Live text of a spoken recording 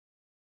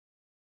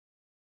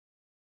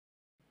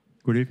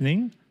Good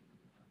evening.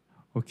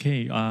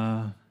 Okay,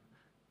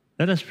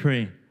 let us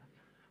pray.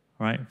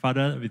 All right,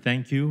 Father, we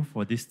thank you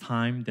for this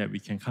time that we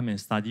can come and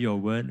study your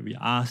word. We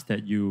ask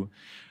that you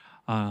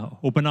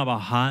open up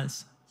our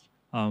hearts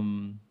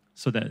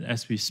so that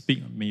as we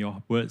speak, may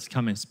your words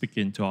come and speak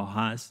into our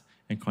hearts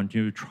and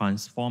continue to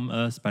transform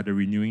us by the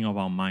renewing of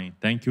our mind.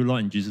 Thank you,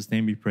 Lord. In Jesus'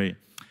 name we pray.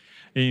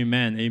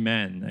 Amen,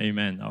 amen,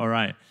 amen. All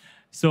right.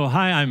 So,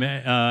 hi, I'm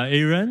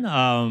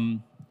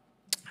Aaron.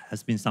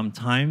 Has been some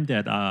time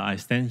that I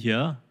stand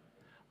here.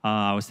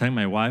 I was telling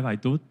my wife, I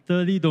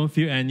totally don't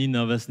feel any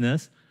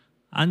nervousness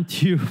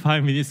until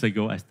 5 minutes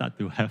ago, I start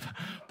to have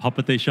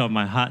palpitation of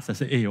my heart. So I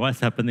said, hey,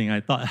 what's happening?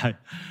 I thought,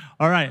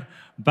 all right.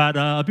 But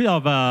a bit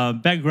of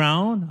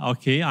background.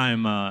 Okay,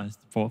 I'm,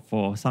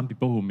 for some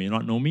people who may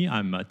not know me,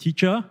 I'm a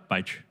teacher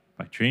by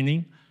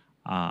training.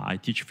 I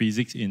teach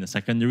physics in a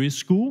secondary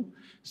school.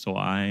 So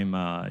I'm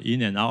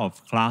in and out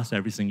of class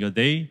every single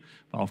day.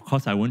 But of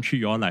course, I won't treat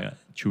you all like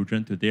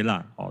children today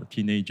or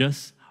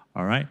teenagers.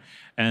 All right.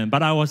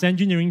 But I was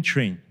engineering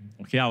trained.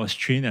 Okay, I was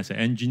trained as an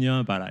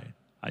engineer, but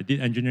I did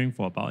engineering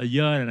for about a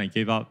year and I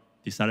gave up,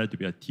 decided to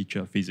be a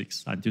teacher of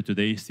physics. Until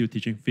today, still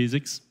teaching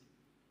physics.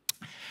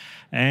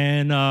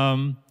 And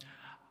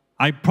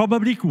I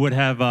probably would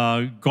have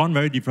gone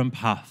very different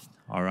path,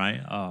 all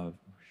right?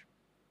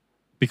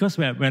 Because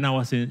when I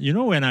was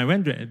when I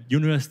went to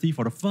university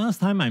for the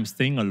first time, I'm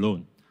staying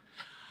alone.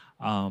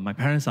 My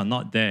parents are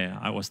not there.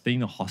 I was staying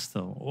in a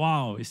hostel.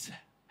 Wow, it's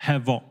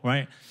havoc,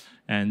 right?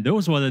 And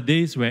those were the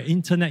days where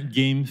internet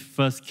games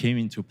first came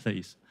into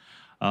place.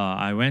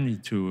 I went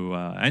into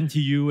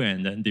NTU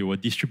and then they were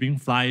distributing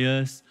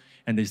flyers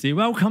and they say,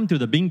 welcome to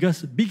the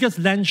biggest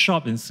LAN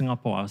shop in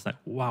Singapore. I was like,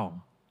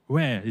 wow,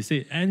 where? They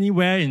say,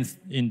 anywhere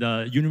in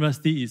the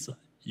university,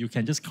 you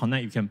can just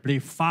connect, you can play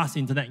fast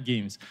internet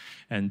games.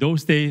 And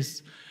those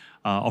days,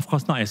 of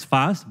course, not as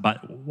fast,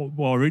 but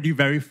were already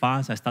very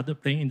fast. I started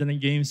playing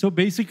internet games. So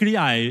basically,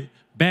 I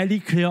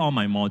barely clear all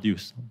my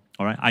modules.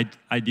 All right,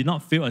 I did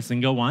not fail a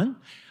single one.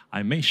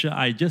 I make sure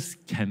I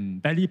just can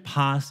barely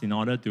pass in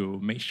order to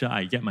make sure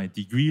I get my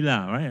degree,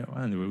 right?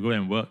 And we'll go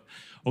and work.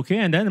 Okay,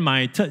 and then in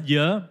my third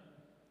year,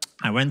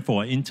 I went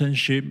for an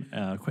internship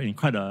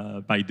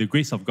by the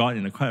grace of God,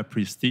 in quite a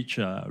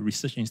prestigious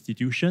research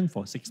institution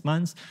for 6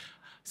 months.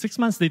 6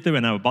 months later,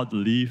 when I was about to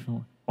leave,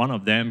 one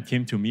of them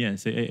came to me and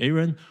said, hey,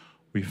 Aaron,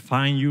 we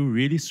find you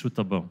really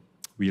suitable.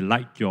 We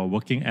like your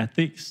working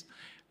ethics,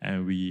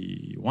 and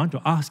we want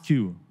to ask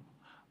you,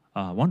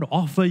 want to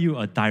offer you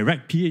a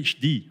direct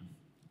PhD.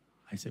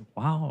 I said,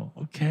 wow,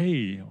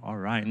 okay, all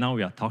right, now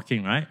we are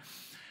talking, right?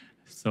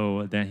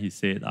 So then he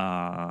said,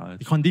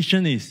 the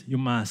condition is you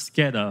must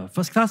get a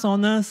first-class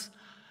honors,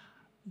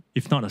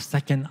 if not a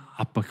second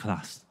upper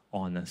class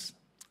honors,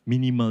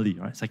 minimally,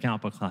 right? Second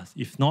upper class.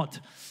 If not,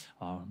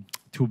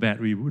 too bad.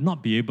 We will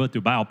not be able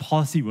to, by our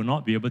policy, will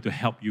not be able to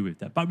help you with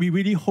that. But we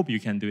really hope you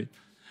can do it.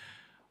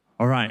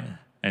 All right,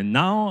 and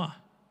now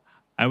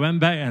I went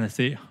back and I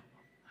said,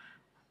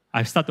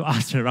 I start to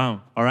ask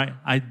around, all right?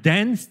 I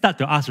then start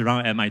to ask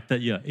around at my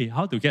third year, hey,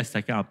 how to get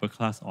second upper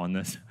class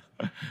honors?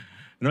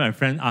 My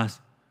friend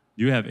asked,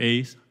 do you have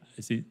A's?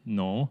 I said,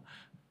 no.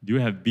 Do you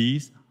have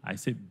B's? I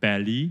said,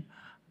 barely.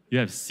 Do you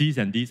have C's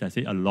and D's? I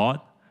said, a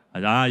lot.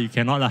 I said, you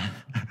cannot.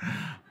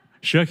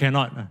 Sure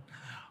cannot.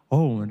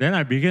 Oh, then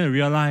I began to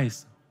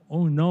realize,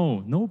 oh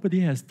no, nobody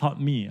has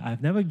taught me.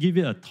 I've never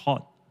given it a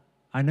thought.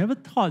 I never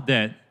thought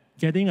that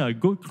getting a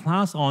good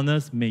class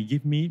honors may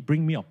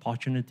bring me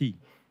opportunity.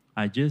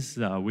 I just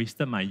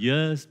wasted my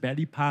years,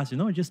 barely passed,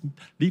 just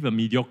leave a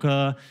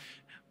mediocre,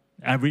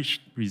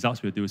 average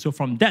results will do. So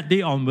from that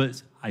day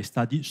onwards, I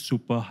studied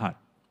super hard,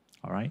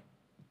 all right?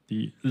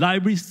 The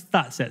library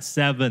starts at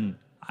 7.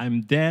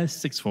 I'm there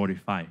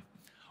 6:45,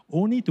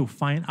 only to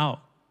find out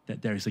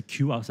that there is a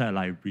queue outside the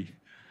library.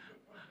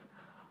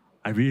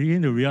 I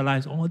began to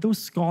realize, those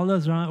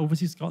scholars, right,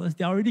 overseas scholars,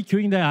 they're already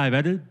queuing there. I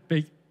better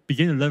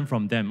begin to learn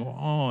from them.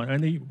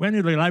 And they went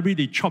to the library,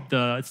 they chopped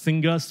the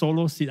single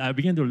solo seat. I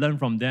began to learn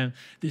from them.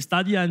 They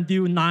study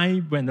until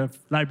 9 when the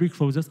library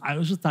closes. I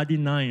also study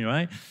 9,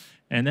 right?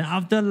 And then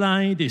after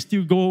 9, they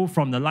still go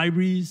from the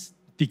libraries.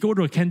 They go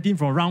to a canteen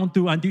from round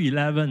 2 until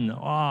 11.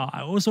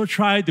 I also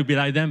try to be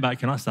like them, but I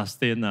cannot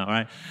sustain,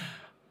 right?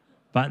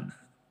 But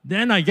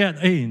then I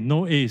get,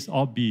 no A's,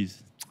 all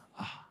B's.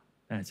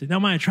 And I said, never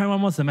mind, I try one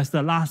more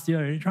semester. Last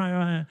year, I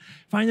try.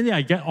 Finally,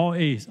 I get all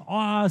A's.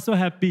 So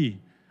happy.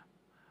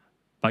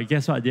 But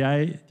guess what? Did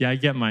I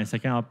get my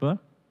second upper?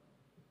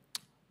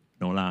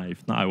 No lah.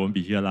 If not, I won't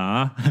be here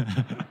lah.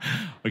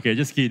 Okay,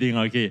 just kidding.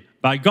 Okay,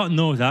 but God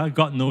knows.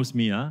 God knows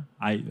me.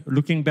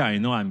 Looking back, I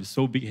know I'm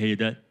so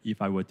big-headed.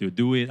 If I were to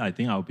do it, I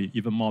think I'll be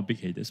even more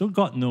big-headed. So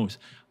God knows.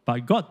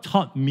 But God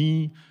taught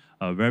me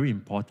a very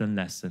important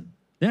lesson.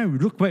 Then I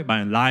look back at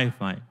my life.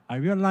 I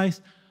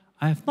realized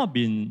I have not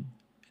been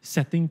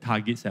setting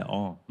targets at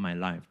all in my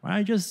life.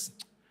 I just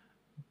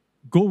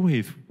go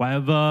with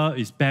whatever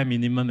is bare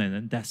minimum, and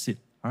then that's it.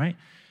 All right.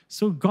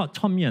 So God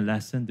taught me a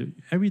lesson that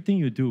everything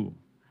you do,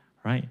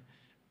 right,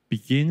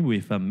 begin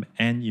with an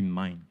end in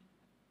mind.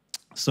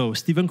 So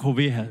Stephen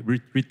Covey had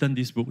written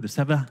this book, The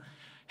 7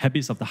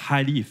 habits of the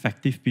highly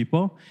effective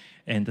people.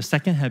 And the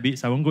second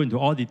habit, I won't go into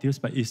all details,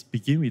 but it's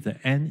begin with the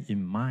end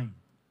in mind.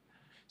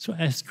 So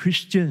as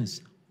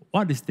Christians,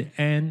 what is the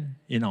end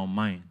in our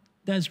mind?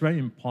 That's very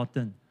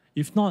important.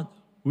 If not,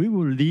 we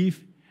will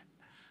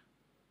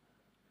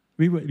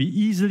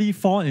easily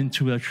fall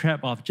into the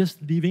trap of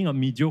just living a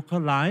mediocre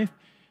life,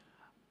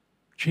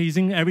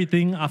 chasing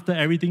everything, after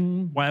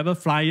everything, whatever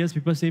flyers,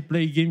 people say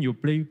play a game, you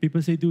play,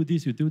 people say do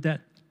this, you do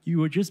that. You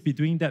will just be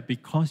doing that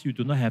because you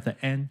do not have the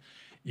end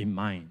in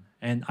mind.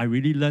 And I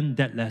really learned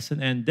that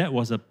lesson, and that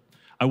was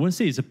I wouldn't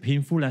say it's a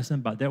painful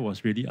lesson, but that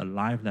was really a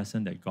life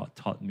lesson that God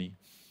taught me.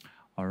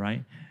 All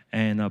right?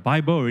 And the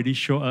Bible already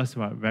showed us,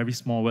 very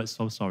small words,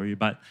 so sorry,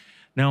 but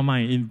never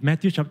mind. In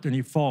Matthew chapter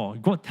 24,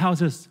 God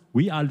tells us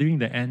we are living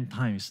the end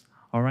times.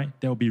 All right?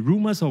 There will be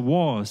rumors of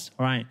wars.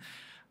 All right?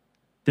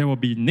 There will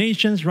be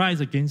nations rise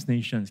against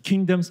nations,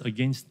 kingdoms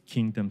against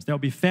kingdoms. There will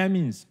be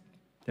famines.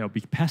 There will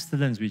be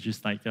pestilence, which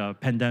is like a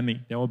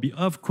pandemic. There will be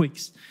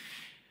earthquakes.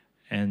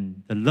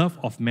 And the love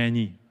of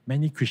many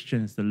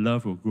Christians, the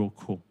love will grow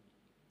cold.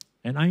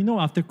 And I know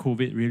after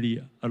COVID,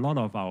 really, a lot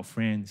of our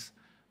friends,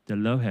 the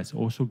love has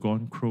also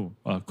gone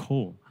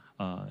cold.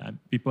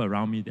 People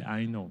around me that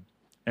I know.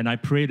 And I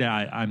pray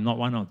that I'm not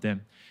one of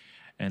them.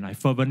 And I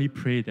fervently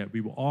pray that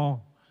we will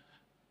all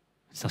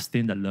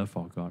sustain the love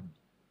for God.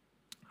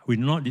 We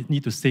do not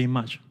need to say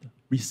much.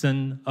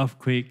 Recent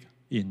earthquake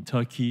in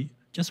Turkey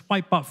just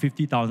wiped out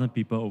 50,000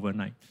 people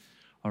overnight.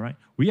 All right?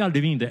 We are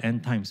living in the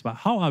end times. But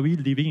how are we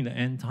living in the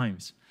end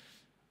times?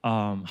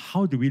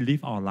 How do we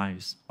live our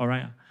lives? All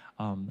right?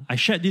 I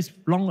shared this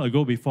long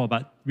ago before,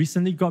 but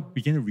recently God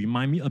began to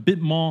remind me a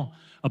bit more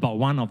about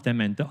one of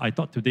them. And I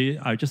thought today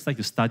I'd just like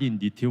to study in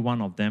detail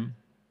one of them.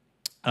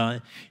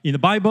 In the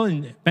Bible,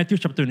 in Matthew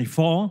chapter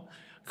 24,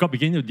 God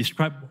began to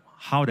describe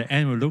how the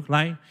end will look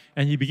like.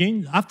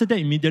 And after that,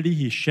 immediately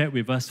he shared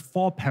with us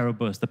 4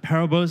 parables. The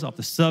parables of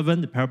the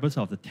servant, the parables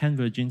of the 10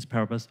 virgins,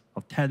 parables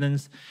of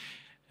talents,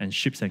 and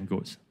sheep and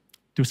goats.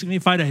 To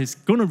signify that he's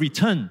going to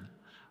return.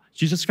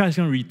 Jesus Christ is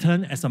going to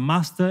return as a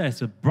master,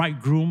 as a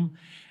bridegroom,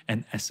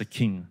 and as a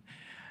king.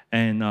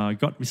 And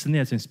God recently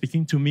has been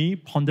speaking to me,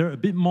 ponder a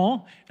bit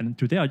more. And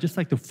today I'd just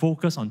like to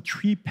focus on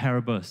 3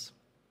 parables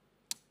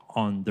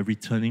on the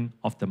returning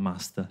of the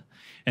master.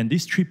 And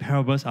these 3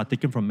 parables are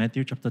taken from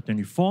Matthew chapter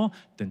 24,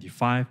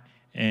 25,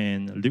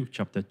 and Luke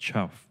chapter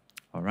 12.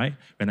 All right?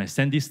 When I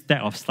sent this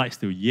stack of slides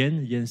to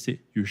Yen said,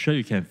 "You sure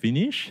you can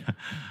finish?"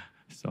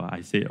 So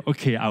I said,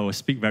 okay, I will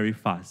speak very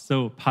fast.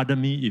 So pardon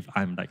me if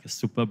I'm like a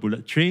super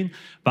bullet train,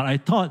 but I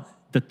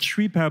thought the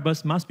 3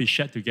 parables must be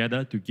shared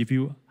together to give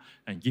you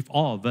and give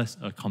all of us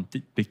a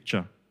complete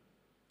picture.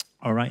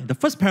 All right? The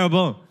first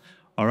parable,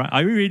 all right?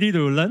 Are we ready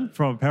to learn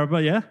from a parable,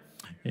 yeah?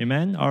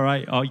 Amen. All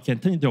right. Or you can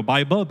turn into your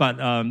Bible, but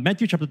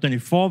Matthew chapter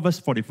 24, verse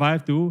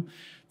 45 to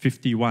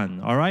 51.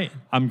 All right.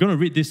 I'm going to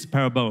read this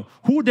parable.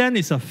 Who then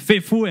is a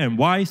faithful and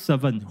wise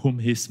servant whom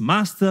his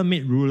master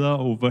made ruler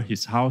over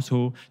his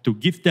household to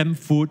give them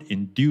food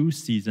in due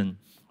season?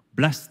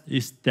 Blessed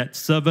is that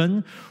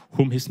servant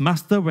whom his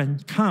master, when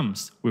he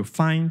comes, will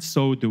find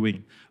so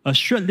doing.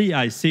 Assuredly,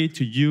 I say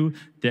to you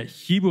that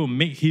he will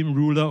make him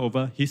ruler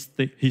over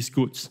his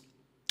goods.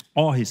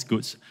 All his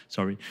goods,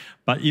 sorry.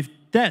 But if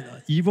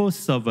that evil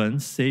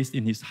servant says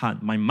in his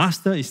heart, my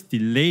master is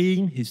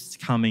delaying his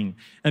coming,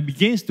 and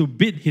begins to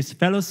beat his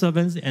fellow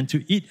servants and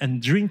to eat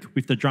and drink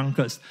with the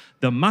drunkards,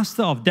 the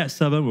master of that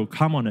servant will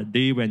come on a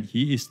day when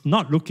he is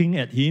not looking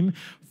at him,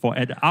 for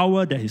at the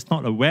hour that he is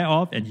not aware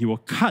of, and he will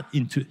cut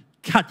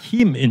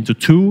him into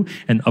 2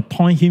 and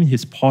appoint him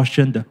his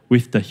portion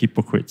with the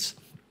hypocrites.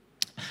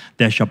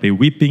 There shall be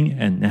weeping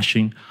and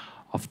gnashing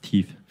of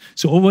teeth.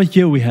 So over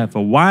here we have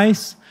a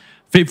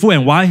faithful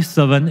and wise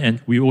servant, and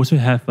we also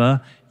have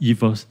a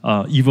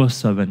evil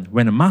servant.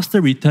 When the master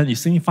returns, it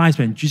signifies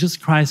when Jesus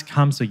Christ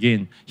comes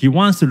again. He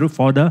wants to look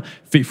for the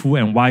faithful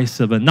and wise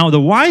servant. Now, the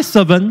wise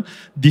servant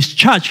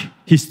discharges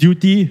his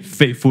duty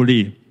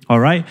faithfully. All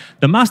right?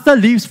 The master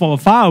leaves for a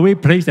faraway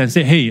place and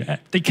says, hey,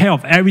 take care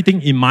of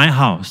everything in my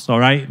house.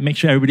 All right? Make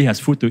sure everybody has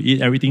food to eat.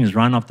 Everything is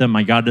run after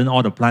my garden.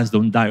 All the plants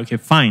don't die. Okay,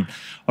 fine.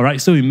 All right?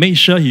 So he makes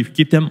sure he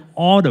gives them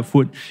all the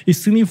food. It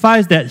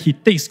signifies that he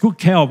takes good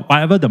care of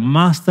whatever the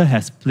master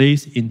has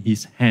placed in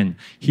his hand.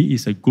 He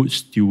is a good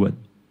steward.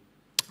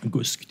 A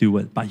good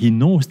steward. But he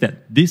knows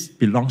that this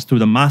belongs to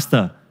the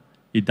master.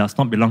 It does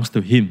not belong to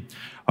him.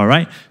 All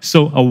right?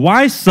 So a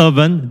wise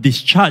servant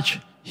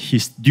discharges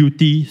his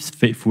duties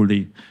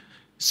faithfully.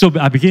 So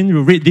I begin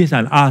to read this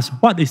and ask,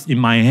 what is in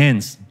my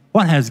hands?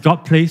 What has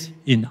God placed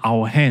in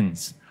our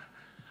hands?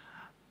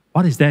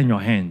 What is there in your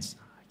hands?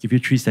 I'll give you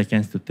 3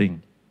 seconds to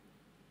think.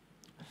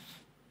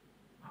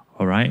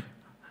 All right?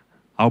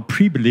 Our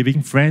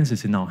pre-believing friends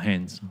is in our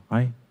hands,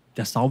 right?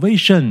 Their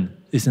salvation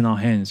is in our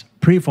hands.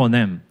 Pray for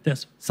them.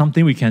 That's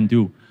something we can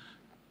do.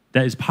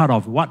 That is part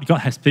of what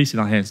God has placed in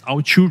our hands.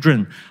 Our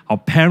children, our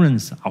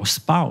parents, our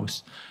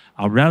spouse,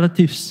 our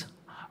relatives,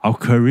 our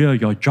career,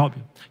 your job,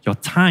 your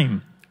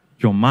time,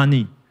 your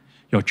money,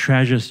 your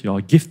treasures,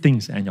 your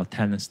giftings, and your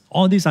talents.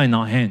 All these are in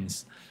our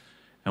hands.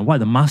 And what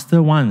the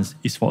master wants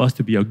is for us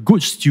to be a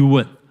good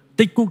steward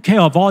take good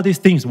care of all these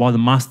things while the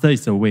master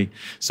is away.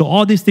 So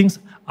all these things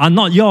are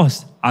not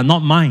yours, are not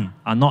mine,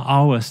 are not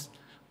ours,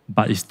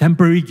 but it's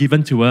temporarily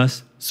given to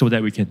us so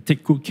that we can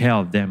take good care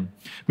of them.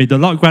 May the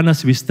Lord grant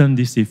us wisdom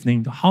this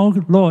evening. How,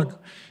 Lord,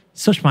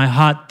 search my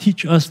heart,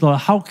 teach us, Lord,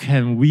 how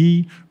can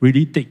we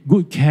really take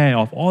good care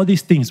of all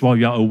these things while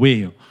you are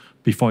away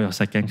before your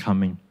second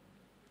coming?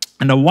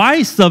 And the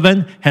wise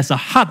servant has a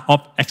heart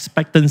of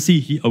expectancy.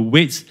 He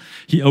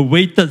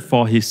awaited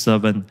for his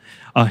servant,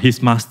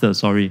 his master,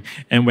 sorry.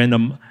 And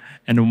when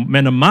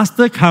the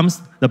master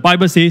comes, the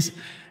Bible says,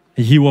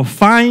 he will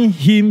find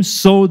him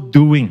so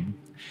doing,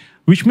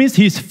 which means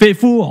he's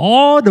faithful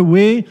all the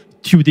way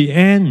to the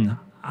end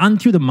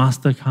until the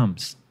master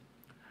comes.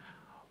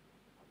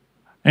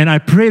 And I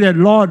pray that,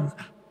 Lord,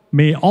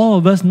 may all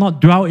of us not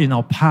dwell in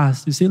our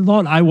past. You say,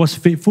 Lord, I was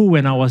faithful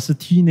when I was a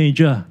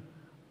teenager.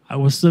 I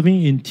was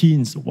serving in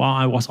teens while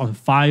I was on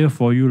fire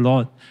for you,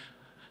 Lord.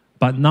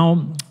 But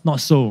now,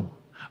 not so.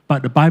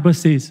 But the Bible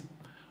says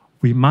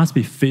we must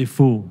be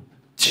faithful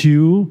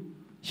till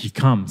he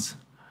comes.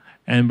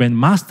 And when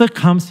Master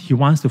comes, he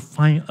wants to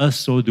find us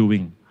so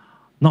doing.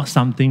 Not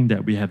something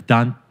that we have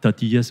done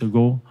 30 years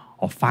ago,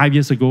 or 5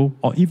 years ago,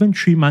 or even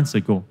 3 months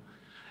ago.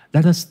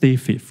 Let us stay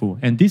faithful.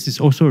 And this is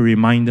also a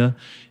reminder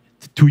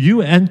to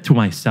you and to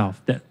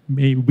myself that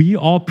may we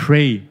all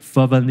pray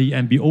fervently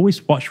and be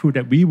always watchful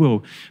that we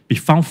will be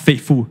found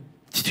faithful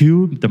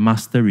till the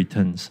Master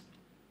returns.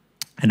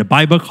 And the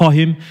Bible calls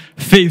him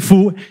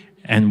faithful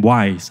and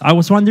wise. I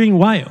was wondering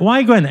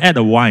why go and add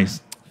a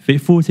wise?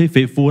 Faithful, say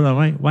faithful,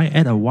 right? Why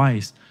add a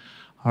wise?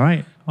 All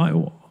right.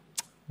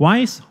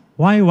 Wise?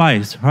 Why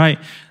wise? Right?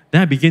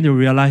 Then I began to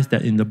realize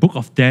that in the book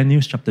of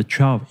Daniel, chapter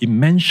 12, it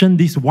mentioned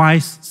this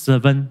wise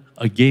servant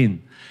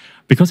again.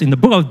 Because in the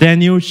book of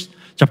Daniel,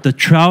 chapter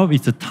 12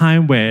 is the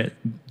time where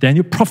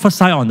Daniel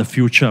prophesied on the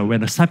future,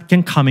 when the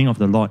second coming of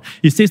the Lord.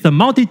 It says, the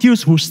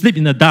multitudes who sleep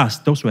in the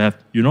dust, those who have,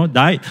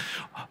 died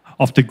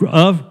of the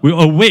earth, will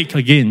awake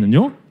again,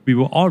 We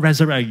will all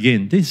resurrect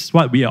again. This is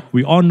what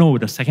we all know,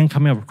 the second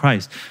coming of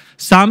Christ.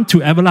 Some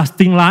to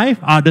everlasting life,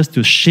 others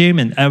to shame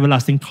and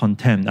everlasting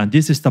contempt. And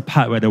this is the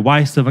part where the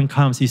wise servant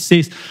comes. He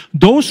says,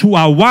 those who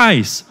are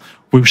wise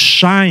will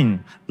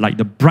shine like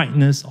the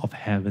brightness of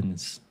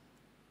heavens.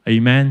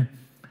 Amen.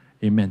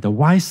 Amen. The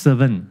wise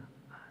servant,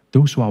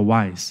 those who are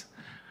wise,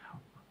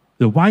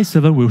 the wise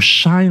servant will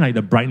shine like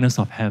the brightness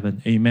of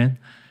heaven. Amen.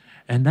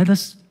 And let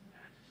us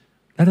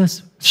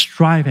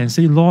strive and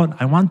say, Lord,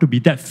 I want to be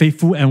that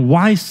faithful and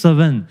wise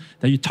servant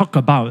that you talk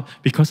about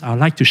because I would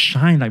like to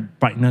shine like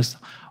brightness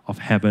of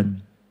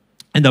heaven.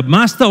 And the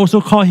master also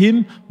called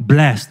him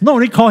blessed. Not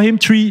only call him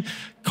three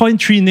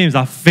names,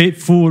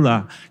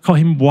 faithful, call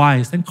him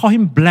wise, and call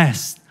him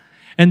blessed.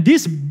 And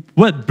this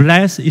word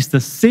blessed is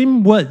the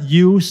same word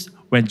used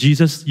when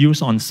Jesus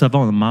used on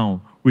Sermon on the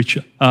Mount, which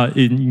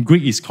in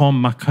Greek is called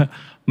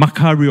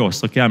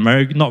Makarios. Okay, I'm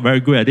not very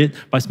good at it,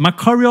 but it's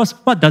Makarios.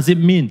 What does it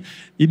mean?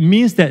 It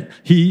means that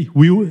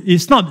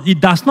it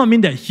does not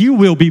mean that he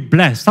will be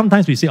blessed.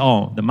 Sometimes we say,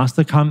 oh, the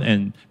master come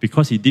and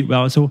because he did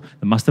well, so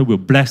the master will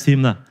bless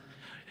him.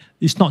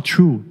 It's not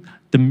true.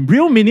 The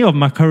real meaning of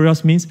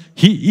Makarios means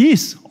he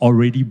is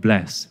already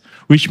blessed,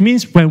 which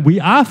means when we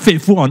are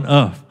faithful on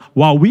earth,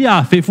 while we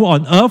are faithful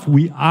on earth,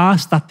 we are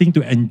starting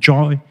to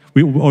enjoy,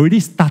 we already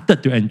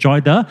started to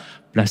enjoy the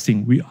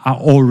blessing. We are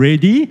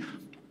already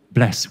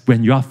blessed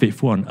when you are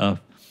faithful on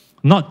earth.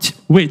 Not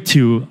wait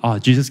till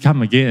Jesus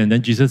come again and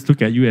then Jesus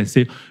look at you and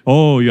say,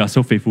 oh, you are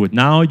so faithful.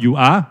 Now you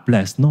are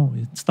blessed. No,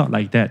 it's not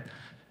like that.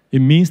 It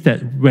means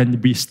that when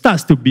we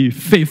start to be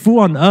faithful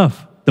on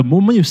earth, the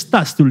moment you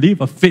start to live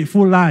a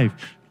faithful life,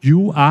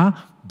 you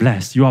are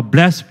blessed. You are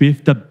blessed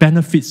with the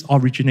benefits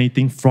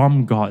originating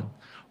from God.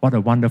 What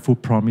a wonderful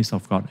promise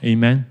of God.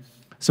 Amen.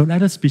 So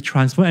let us be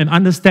transformed and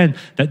understand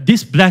that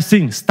this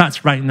blessing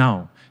starts right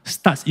now,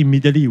 starts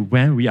immediately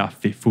when we are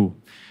faithful.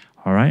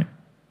 All right?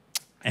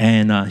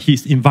 And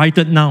he's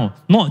invited now,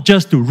 not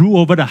just to rule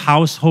over the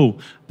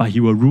household, but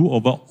he will rule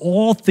over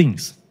all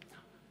things.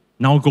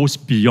 Now goes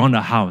beyond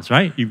the house,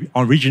 right?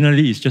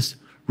 Originally, it's just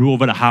rule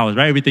over the house,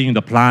 right? Everything,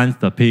 the plants,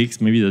 the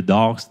pigs, maybe the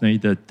dogs,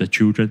 maybe the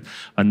children.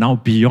 But now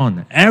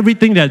beyond,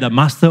 everything that the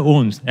master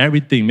owns,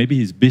 everything, maybe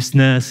his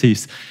business,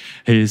 his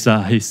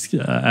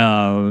venture,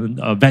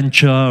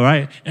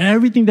 right?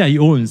 Everything that he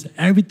owns,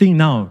 everything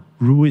now,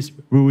 rule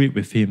it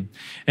with him.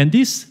 And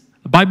this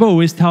the Bible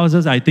always tells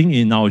us, I think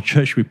in our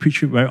church, we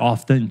preach it very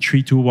often in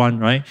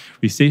 3-2-1, right?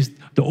 We say,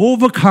 the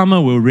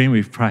overcomer will reign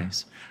with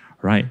Christ,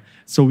 right?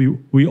 So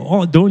we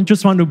all don't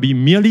just want to be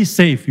merely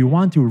saved. We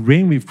want to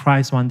reign with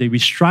Christ one day. We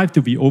strive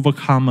to be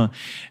overcomer.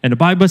 And the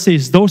Bible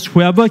says,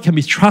 whoever can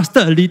be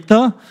trusted a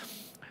little,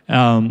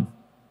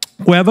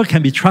 whoever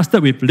can be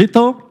trusted with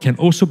little can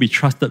also be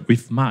trusted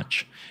with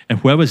much. And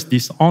whoever is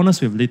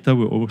dishonest with little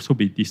will also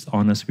be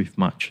dishonest with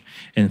much.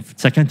 And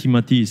 2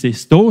 Timothy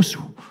says,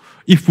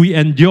 if we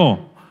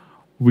endure,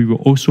 we will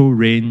also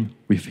reign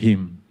with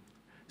him.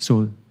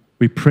 So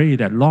we pray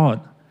that, Lord,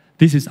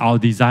 this is our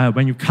desire.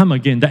 When you come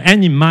again, the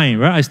end in mind,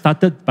 right? I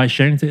started by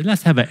sharing,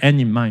 let's have an end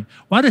in mind.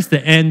 What is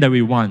the end that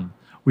we want?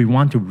 We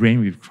want to reign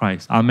with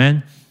Christ.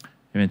 Amen?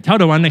 Amen. Tell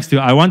the one next to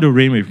you, I want to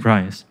reign with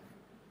Christ.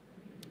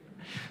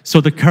 So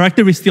the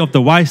characteristic of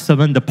the wise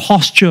servant, the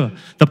posture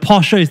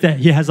is that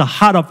he has a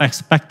heart of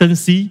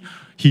expectancy.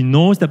 He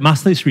knows that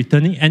master is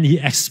returning and he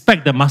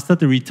expects the master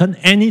to return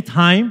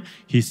anytime.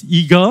 He's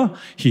eager,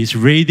 he's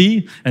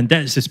ready, and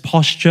that's his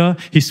posture.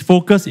 His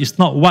focus is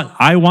not what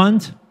I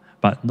want,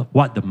 but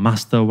what the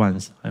master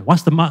wants. And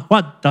what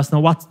does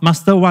the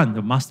master want?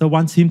 The master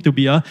wants him to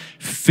be a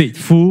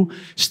faithful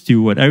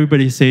steward.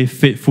 Everybody say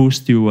faithful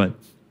steward.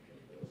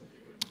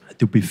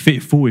 To be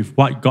faithful with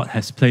what God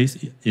has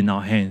placed in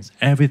our hands.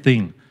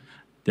 Everything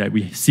that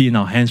we see in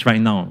our hands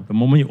right now, the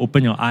moment you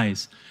open your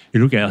eyes,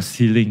 you look at your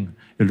ceiling,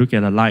 you look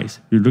at the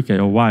lights, you look at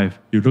your wife,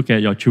 you look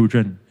at your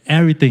children,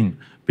 everything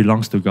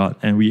belongs to God.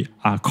 And we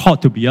are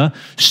called to be a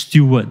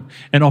steward.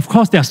 And of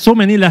course, there are so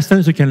many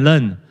lessons we can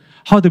learn.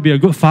 How to be a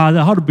good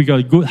father, how to be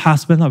a good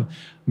husband.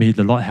 May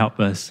the Lord help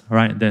us,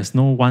 right? There's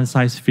no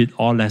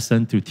one-size-fits-all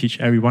lesson to teach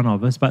every one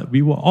of us, but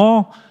we will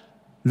all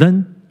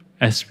learn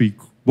as we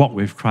walk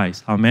with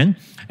Christ. Amen.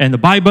 And the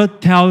Bible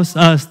tells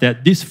us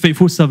that this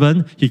faithful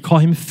servant, he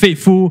called him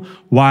faithful,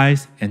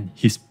 wise, and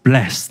he's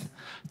blessed.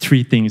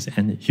 3 things.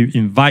 And he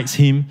invites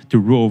him to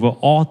rule over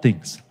all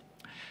things.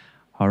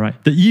 All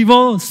right. The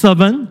evil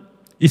servant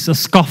is a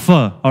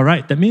scoffer. All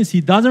right. That means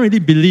he doesn't really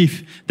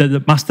believe that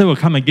the master will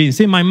come again. He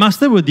says, my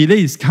master will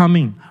delay his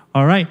coming.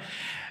 All right.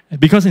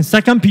 Because in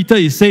 2 Peter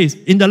it says,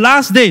 in the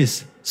last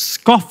days,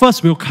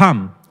 scoffers will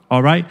come.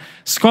 All right.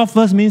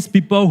 Scoffers means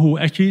people who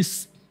actually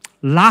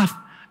laugh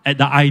at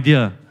the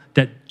idea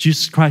that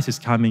Jesus Christ is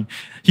coming.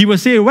 He will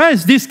say, where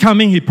is this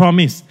coming? He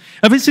promised.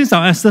 Ever since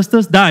our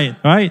ancestors died,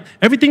 right?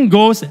 Everything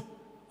goes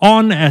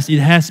on as it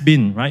has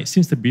been, right?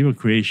 Since the beginning of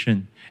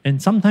creation.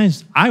 And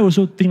sometimes I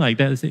also think like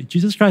that. I say,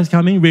 Jesus Christ is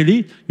coming?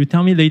 Really? You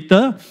tell me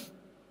later?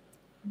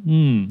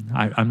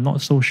 I'm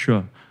not so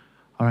sure.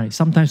 All right.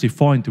 Sometimes we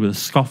fall into the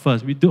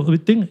scoffers. We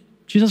think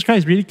Jesus Christ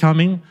is really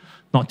coming?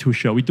 Not too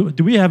sure.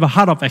 Do we have a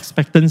heart of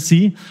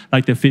expectancy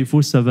like the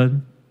faithful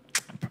servant?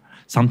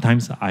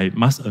 Sometimes I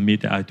must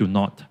admit that I do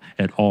not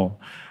at all.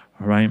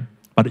 All right?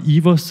 But the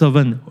evil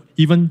servant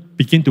even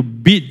begin to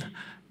beat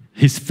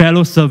his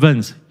fellow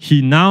servants.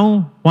 He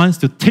now wants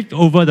to take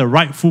over the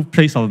rightful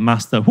place of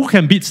master. Who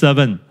can beat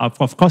servant?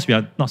 Of course, we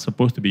are not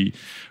supposed to be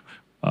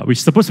we're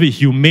supposed to be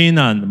humane.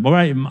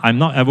 Right? I'm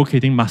not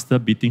advocating master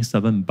beating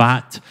servant,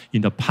 but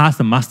in the past,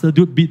 the master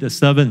did beat the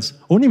servants.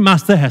 Only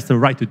master has the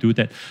right to do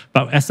that.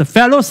 But as a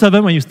fellow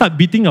servant, when you start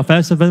beating a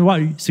fellow servant,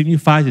 what it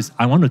signifies is,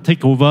 I want to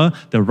take over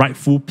the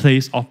rightful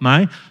place of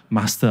my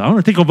master. I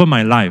want to take over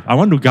my life. I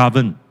want to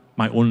govern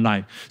my own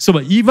life. So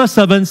the evil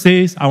servant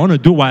says, I want to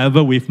do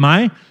whatever with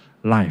my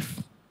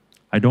life.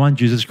 I don't want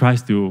Jesus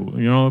Christ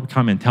to,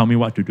 come and tell me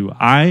what to do.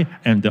 I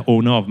am the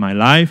owner of my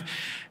life.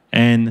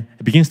 And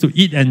begins to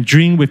eat and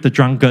drink with the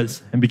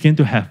drunkards and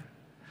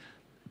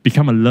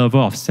become a lover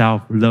of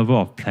self, lover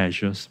of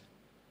pleasures.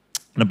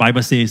 The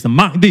Bible says,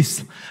 mark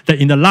this, that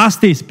in the last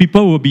days,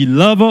 people will be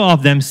lover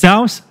of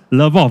themselves,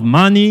 lover of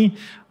money.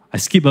 I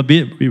skip a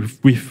bit.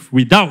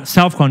 Without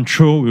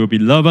self-control, we will be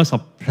lovers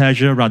of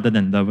pleasure rather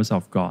than lovers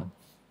of God.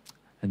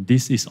 And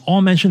this is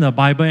all mentioned in the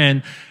Bible.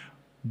 And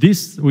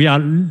we are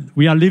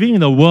living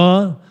in a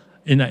world,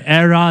 in an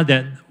era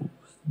that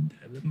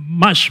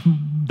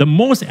the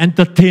most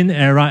entertained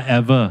era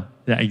ever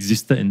that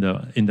existed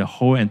in the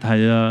whole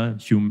entire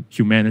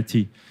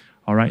humanity.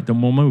 All right, the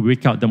moment we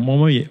wake up, the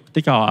moment we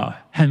take our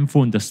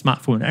handphone, the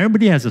smartphone,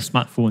 everybody has a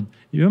smartphone.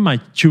 Even my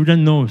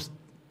children know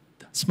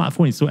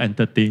smartphone is so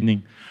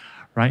entertaining,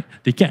 right?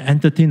 They get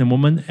entertained the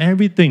moment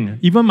everything.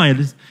 Even I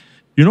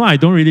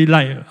don't really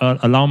like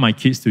allow my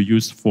kids to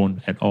use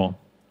phone at all.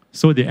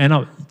 So they end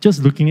up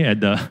just looking at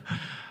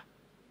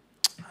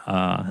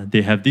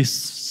they have this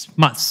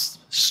smart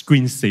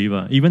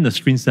screensaver. Even the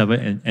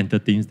screensaver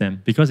entertains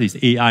them because it's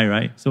AI,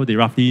 right? So they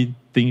roughly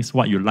think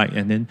what you like,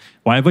 and then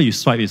whatever you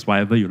swipe is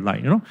whatever you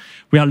like.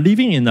 We are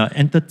living in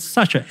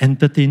such an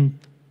entertained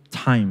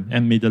time,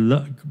 and may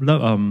the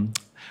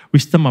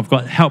wisdom of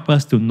God help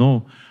us to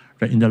know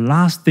that in the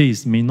last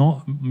days,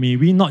 may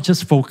we not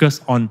just focus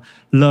on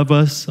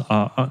lovers,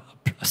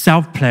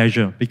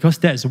 self-pleasure, because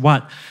that's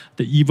what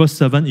the evil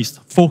servant is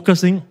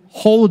focusing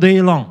whole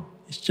day long.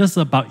 It's just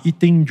about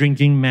eating,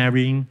 drinking,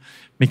 marrying,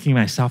 making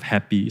myself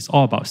happy. It's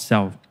all about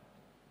self.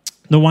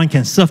 No one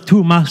can serve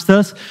 2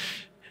 masters.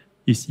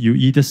 You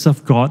either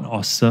serve God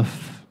or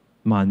serve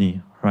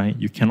money, right?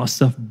 You cannot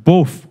serve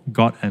both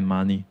God and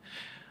money.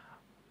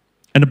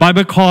 And the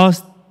Bible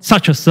calls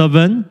such a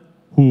servant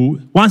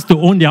who wants to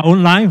own their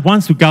own life,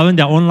 wants to govern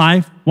their own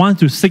life, wants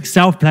to seek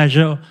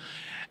self-pleasure,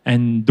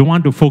 and don't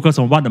want to focus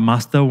on what the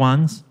master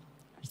wants.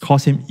 He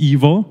calls him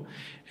evil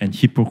and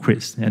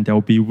hypocrites. And there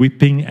will be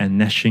weeping and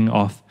gnashing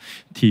of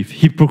teeth.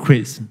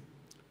 Hypocrites,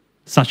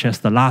 such as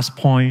the last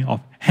point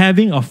of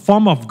having a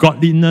form of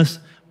godliness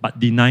but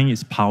denying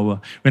its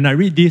power. When I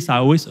read this, I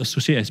always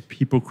associate as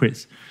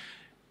hypocrites.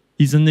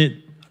 Isn't it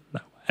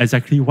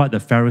exactly what the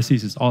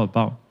Pharisees is all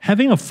about?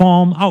 Having a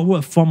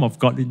outward form of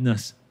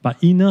godliness, but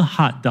inner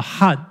heart, the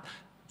heart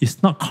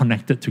is not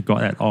connected to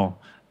God at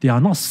all. They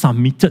are not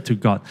submitted to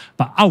God,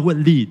 but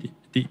outwardly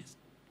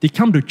They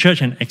come to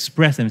church and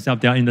express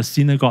themselves. They are in the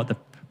synagogue, the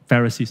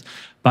Pharisees.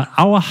 But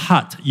our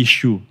heart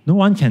issue, no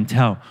one can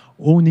tell.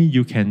 Only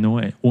you can know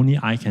it. Only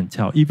I can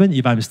tell. Even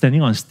if I'm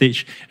standing on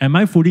stage, am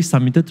I fully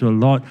submitted to the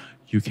Lord?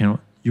 You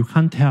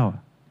can't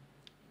tell.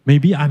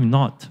 Maybe I'm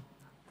not.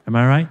 Am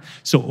I right?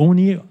 So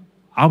only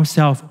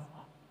ourselves,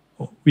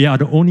 we are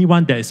the only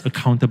one that is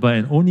accountable,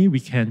 and only we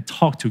can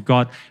talk to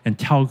God and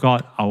tell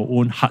God our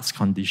own heart's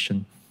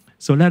condition.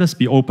 So let us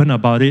be open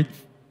about it.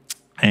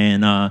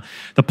 And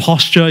the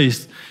posture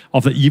is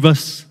of the evil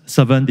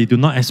servant. They do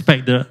not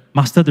expect the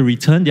master to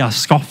return. They are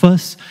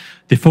scoffers.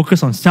 They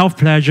focus on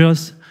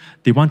self-pleasures.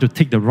 They want to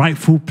take the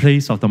rightful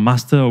place of the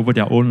master over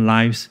their own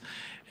lives.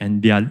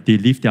 And they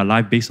live their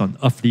life based on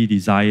earthly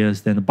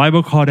desires. Then the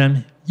Bible calls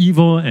them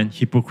evil and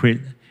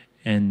hypocrite.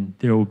 And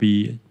they will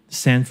be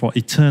sent for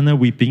eternal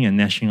weeping and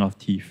gnashing of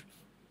teeth.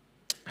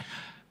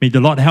 May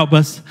the Lord help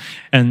us.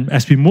 And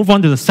as we move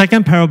on to the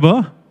second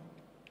parable,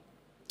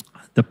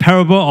 the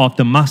parable of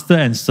the master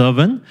and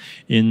servant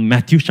in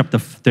Matthew chapter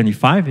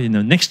 25. In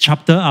the next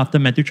chapter after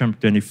Matthew chapter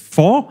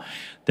 24,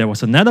 there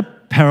was another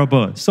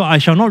parable. So I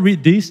shall not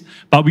read this,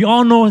 but we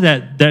all know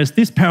that there's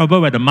this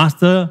parable where the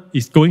master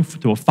is going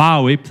to a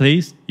faraway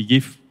place. He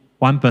gives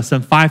one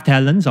person 5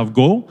 talents of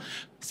gold,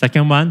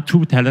 second one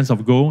 2 talents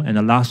of gold, and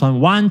the last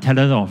one 1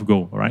 talent of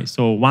gold. All right,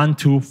 so 1,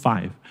 2,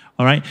 5.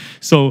 All right,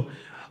 so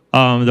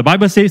the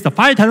Bible says the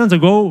 5 talents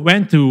of gold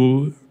went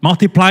to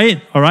multiply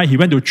it. All right, he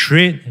went to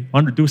trade,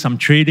 want to do some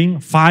trading.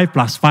 5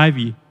 plus 5,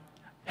 he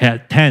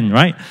had 10,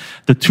 right?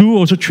 The 2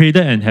 also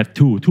traded and had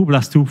 2. 2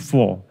 plus 2,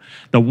 4.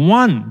 The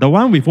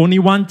one with only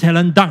 1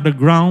 talent dug the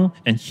ground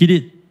and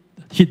hit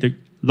the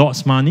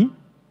Lord's money.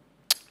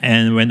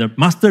 And when the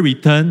master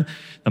returned,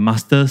 the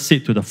master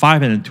said to the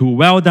 5 and the 2,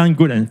 well done,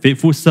 good and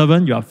faithful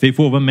servant. You are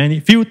faithful over many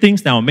few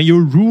things. Now will make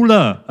you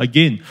ruler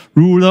again,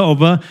 ruler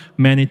over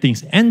many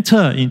things.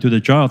 Enter into the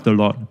joy of the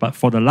Lord. But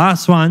for the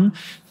last one,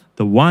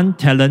 the 1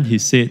 talent, he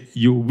said,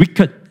 you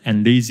wicked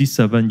and lazy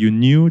servant, you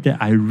knew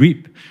that I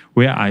reap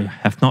where I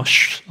have not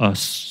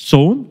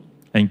sown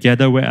and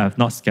gather where I have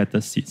not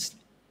scattered seeds.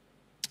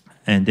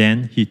 And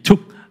then he took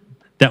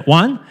that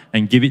one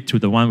and gave it to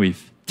the one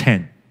with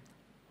 10.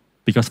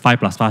 Because 5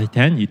 plus 5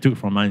 10, he took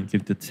from mine and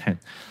gave it to 10.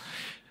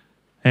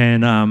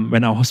 And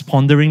when I was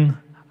pondering,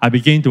 I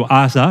began to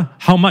ask,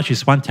 how much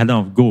is 1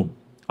 talent of gold?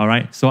 All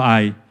right, so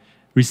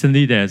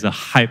recently there's a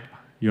hype,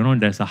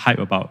 there's a hype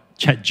about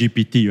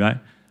ChatGPT, right?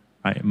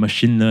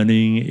 Machine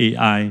learning,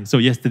 AI. So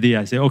yesterday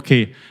I said,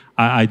 okay,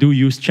 I do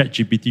use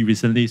ChatGPT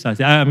recently. So I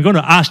said, I'm going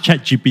to ask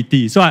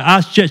ChatGPT. So I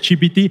asked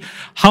ChatGPT,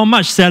 how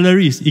much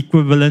salary is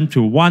equivalent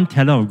to 1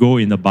 talent of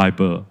gold in the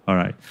Bible? All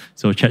right.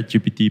 So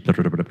ChatGPT, blah,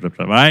 blah, blah, blah,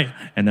 blah, right?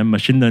 And then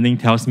machine learning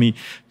tells me,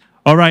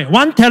 all right,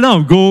 1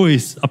 talent of gold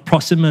is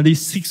approximately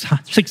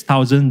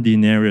 6,000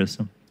 denarius.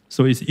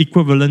 So it's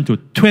equivalent to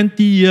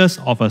 20 years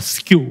of a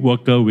skilled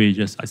worker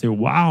wages. I say,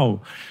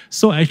 wow.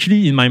 So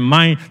actually in my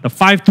mind, the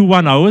 5 to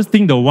 1, I always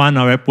think the one,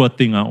 a very poor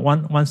thing,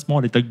 one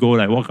small little goal,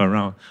 I walk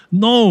around.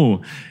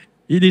 No,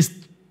 it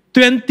is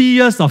 20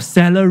 years of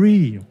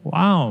salary.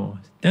 Wow,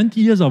 20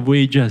 years of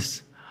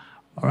wages.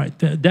 All right,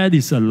 that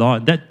is a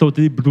lot. That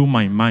totally blew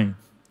my mind.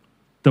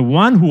 The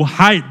one who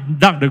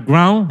dug the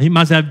ground, he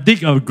must have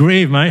dig a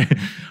grave, right?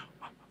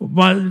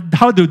 But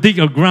how to dig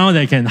a ground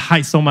that can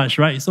hide so much,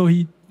 right? So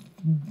he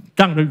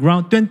dug the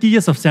ground, 20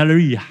 years of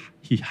salary,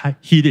 he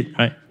hid it,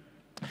 right?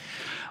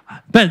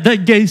 But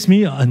that gives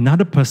me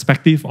another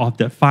perspective of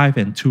that 5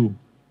 and 2.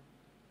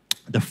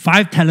 The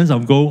 5 talents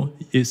of gold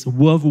is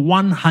worth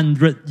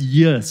 100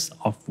 years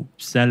of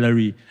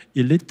salary.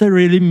 It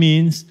literally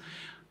means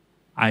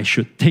I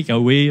should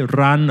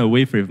run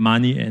away with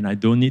money, and I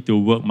don't need to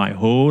work my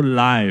whole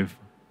life.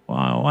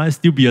 Wow, I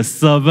still be a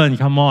servant,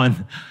 come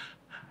on.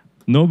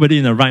 Nobody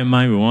in the right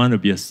mind will want to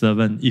be a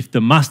servant. If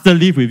the master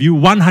live with you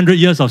 100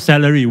 years of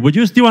salary, would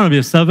you still want to be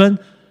a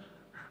servant?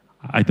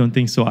 I don't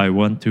think so. I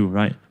want to,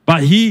 right?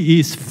 But he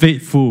is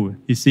faithful,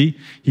 you see.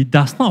 He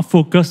does not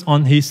focus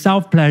on his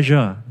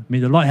self-pleasure. May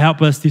the Lord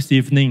help us this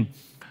evening.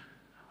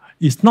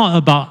 It's not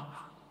about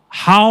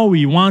how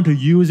we want to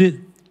use it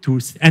to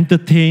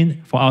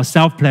entertain for our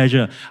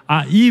self-pleasure.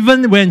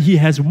 Even when he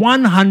has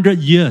 100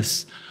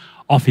 years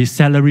of his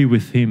salary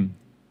with him,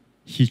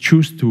 he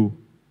chooses to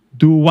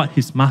do what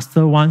his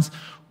master wants,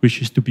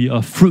 which is to be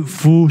a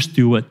fruitful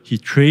steward. He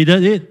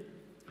traded it.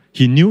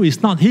 He knew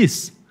it's not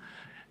his.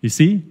 You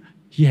see,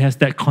 he has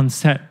that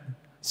concept.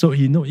 So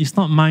he knows it's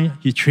not mine.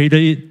 He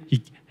traded it.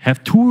 He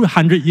have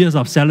 200 years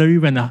of salary.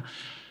 When the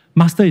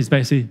master is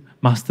back, say,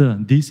 Master,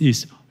 this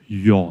is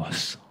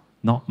yours,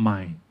 not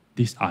mine.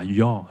 These are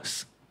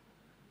yours.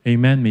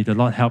 Amen. May the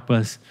Lord help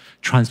us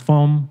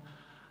transform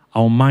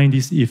our mind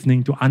this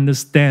evening to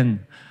understand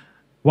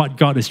what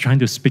God is trying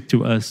to speak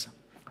to us.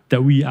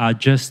 That we are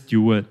just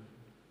steward.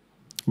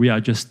 We are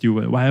just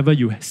steward. Whatever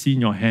you see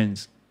in your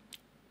hands,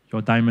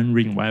 your diamond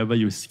ring, whatever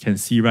you can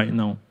see right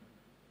now,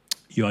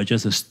 you are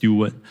just a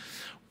steward.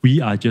 We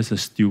are just a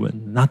steward,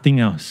 nothing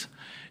else.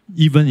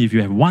 Even if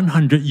you have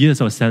 100 years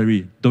of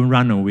salary, don't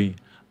run away.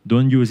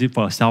 Don't use it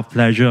for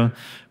self-pleasure,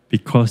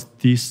 because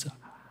these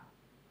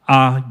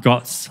are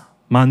God's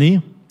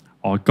money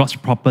or God's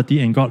property,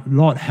 and God,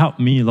 Lord, help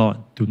me, Lord,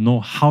 to know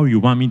how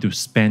you want me to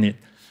spend it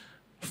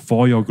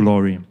for your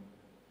glory.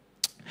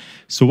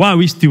 So what are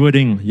we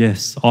stewarding?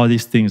 Yes, all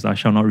these things I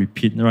shall not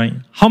repeat, right?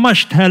 How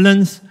much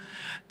talents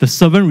the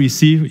servant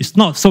received is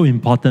not so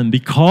important,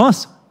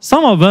 because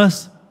some of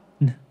us,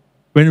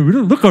 when we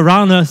look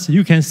around us,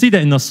 you can see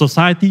that in the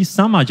society,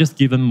 some are just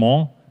given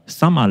more,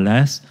 some are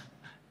less.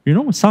 You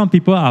know, some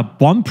people are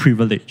born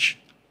privileged.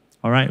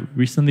 All right,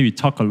 recently we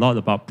talked a lot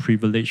about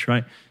privilege,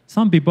 right?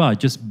 Some people are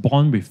just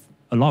born with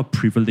a lot of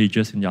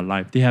privileges in their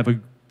life. They have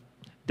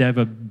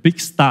a big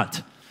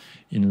start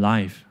in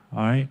life, all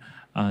right?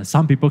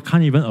 Some people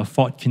can't even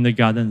afford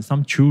kindergarten.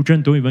 Some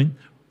children don't even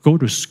go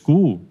to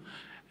school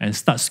and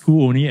start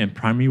school only in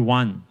primary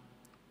 1,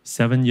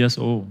 7 years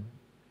old.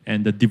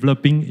 And the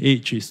developing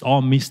age is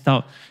all missed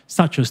out.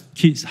 Such as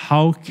kids,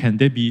 how can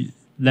they be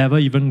level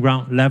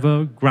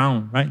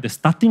ground, right? The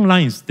starting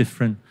line is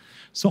different.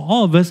 So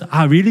all of us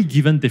are really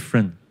given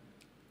different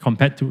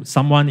compared to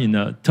someone in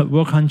a third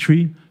world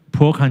country,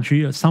 poor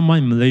country, or someone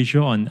in Malaysia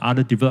or in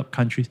other developed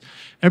countries.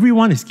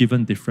 Everyone is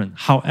given different.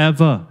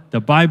 However, the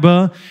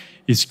Bible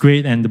is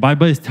great, and the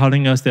Bible is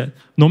telling us that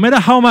no matter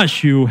how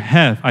much you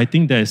have, I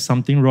think there is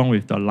something wrong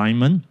with the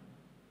alignment.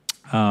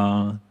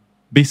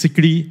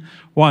 Basically,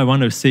 what I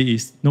want to say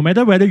is, no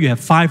matter whether you have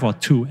 5 or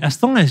 2,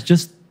 as long as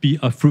just be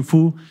a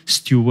fruitful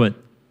steward,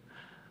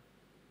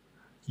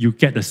 you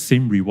get the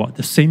same reward,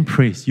 the same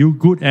praise. You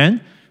good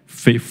and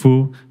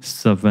faithful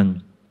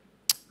servant.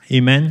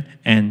 Amen.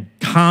 And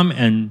come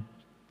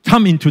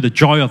into the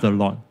joy of the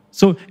Lord.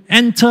 So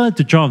enter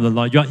the joy of the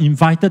Lord. You are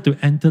invited to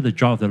enter the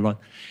joy of the Lord.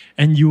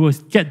 And you will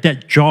get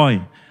that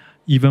joy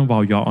even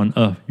while you're on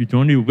earth. You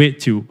don't need to wait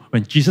till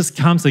when Jesus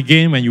comes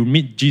again, when you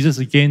meet Jesus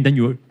again, then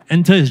you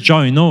enter his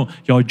joy. No,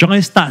 your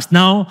joy starts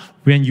now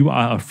when you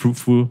are a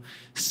fruitful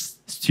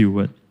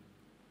steward.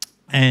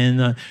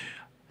 And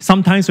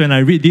sometimes when I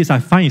read this, I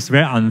find it's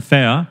very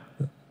unfair.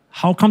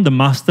 How come the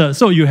master?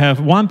 So you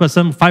have one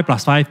person, 5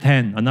 plus 5,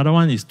 10. Another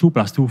one is 2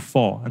 plus 2,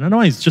 4. Another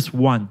one is just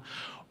 1.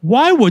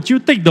 Why would you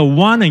take the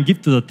 1 and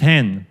give to the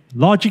 10?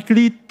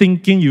 Logically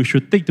thinking, you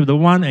should take to the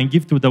 1 and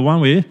give to the one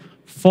with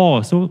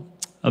 4. So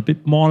a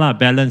bit more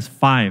balance,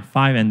 5,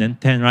 and then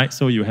 10, right?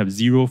 So you have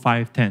 0,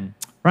 5, 10.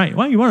 Right?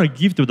 Why you want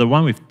to give to the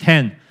one with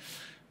 10?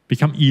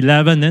 Become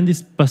 11, then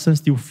this person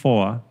still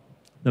 4.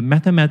 The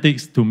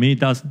mathematics to me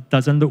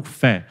doesn't look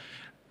fair.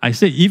 I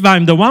say, if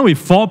I'm the one with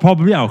 4,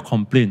 probably I'll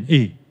complain.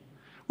 Hey,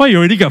 why you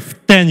already got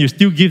 10, you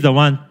still give the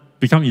one,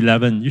 become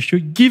 11. You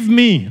should give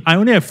me. I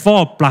only have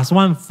 4 plus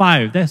 1,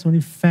 5. That's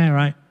only fair,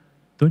 right?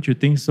 Don't you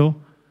think so?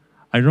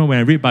 I don't know, when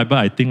I read Bible,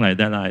 I think like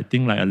that. I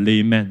think like a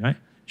layman, right?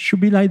 Should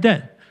be like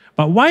that.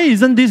 But why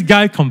isn't this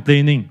guy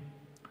complaining?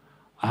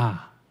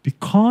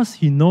 Because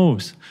he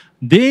knows.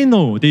 They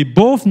know. They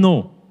both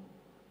know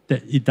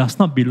that it does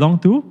not belong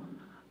to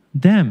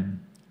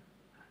them.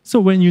 So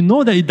when you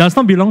know that it does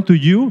not belong to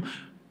you,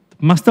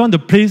 master want to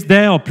place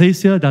there or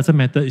place here, doesn't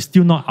matter. It's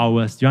still not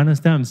ours. Do you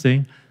understand what I'm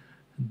saying?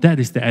 That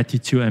is the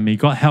attitude. And may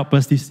God help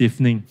us this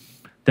evening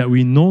that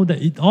we know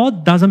that it all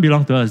doesn't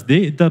belong to us.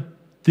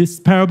 This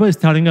parable is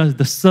telling us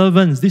the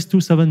servants, these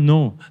 2 servants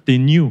know, they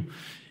knew.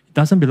 It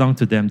doesn't belong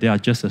to them. They are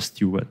just a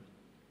steward.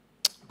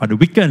 But the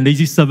wicked and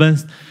lazy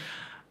servants,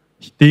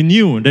 they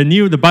knew.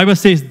 The Bible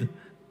says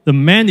the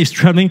man is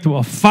traveling to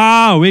a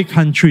faraway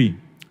country.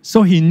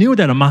 So he knew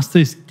that the master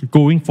is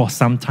going for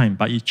some time,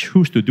 but he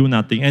chose to do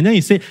nothing. And then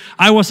he said,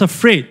 I was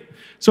afraid.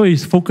 So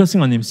he's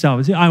focusing on himself.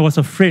 He said, I was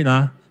afraid.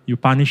 You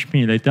punish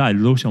me. Later I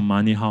lose your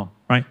money. How?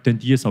 Right?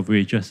 20 years of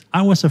wages.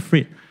 I was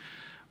afraid.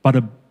 But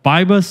the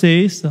Bible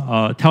says,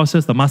 tells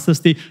us the master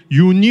said,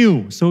 you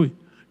knew. So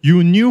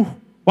you knew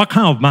what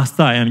kind of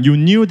master I am. You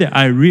knew that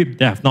I reap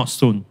that I have not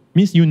sown.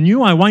 Means you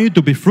knew I want you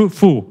to be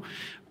fruitful.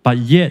 But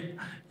yet,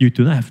 you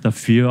do not have the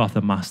fear of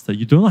the master.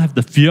 You do not have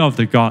the fear of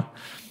the God.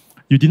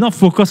 You did not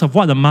focus on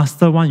what the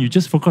master wants. You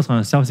just focus on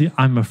yourself. Say,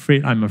 I'm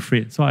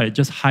afraid. So I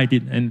just hide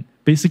it. And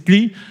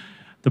basically,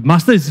 the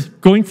master is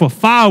going for a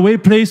faraway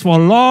place for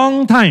a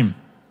long time.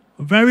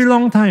 A very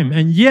long time.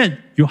 And yet,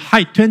 you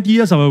hide 20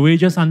 years of your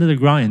wages under the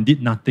ground and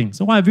did nothing.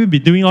 So what have you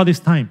been doing all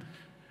this time?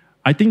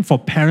 I think for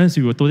parents,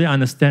 you will totally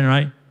understand,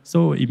 right?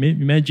 So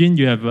imagine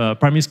you have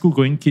primary school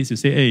going kids. You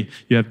say, hey,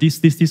 you have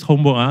this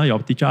homework. Your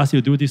teacher asks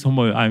you to do this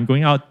homework. I'm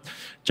going out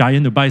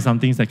Giant to buy some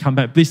things. I come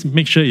back. Please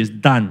make sure it's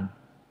done.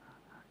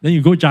 Then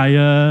you go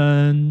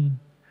Giant,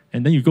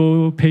 and then you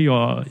go pay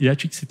your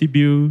electricity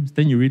bill.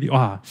 Then you really,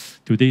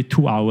 today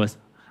 2 hours.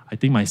 I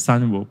think my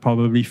son will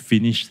probably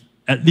finish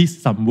at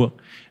least some work.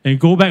 And you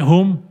go back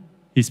home,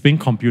 he's playing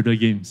computer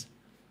games.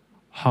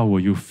 How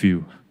will you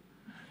feel?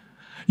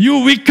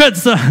 You wicked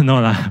son!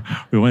 No,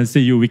 we won't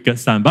say you wicked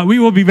son, but we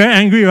will be very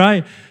angry,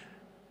 right?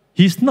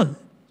 He's not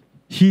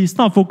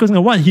focusing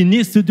on what he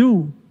needs to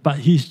do, but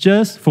he's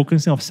just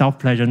focusing on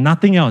self-pleasure,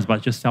 nothing else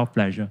but just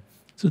self-pleasure.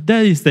 So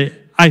that is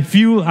I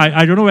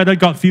don't know whether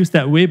God feels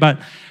that way, but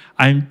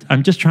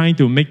I'm just trying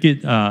to make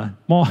it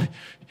more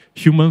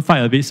human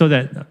fight a bit so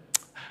that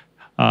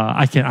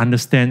I can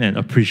understand and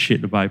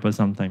appreciate the Bible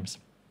sometimes.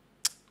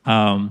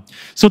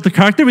 So the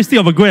characteristic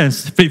of a good and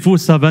faithful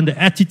servant,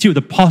 the attitude,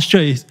 the posture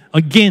is,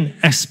 again,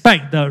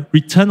 expect the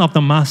return of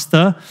the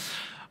master.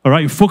 All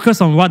right,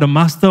 focus on what the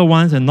master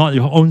wants and not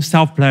your own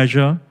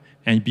self-pleasure,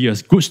 and be a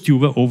good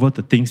steward over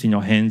the things in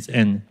your hands,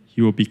 and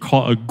you will be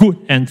called a good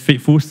and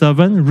faithful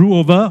servant, rule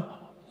over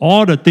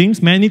all the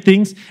things, many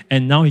things,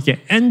 and now he can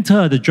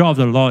enter the joy of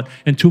the Lord.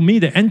 And to me,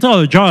 the enter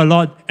of the joy of the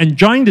Lord,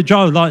 enjoying the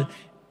joy of the Lord,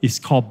 is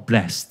called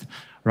blessed,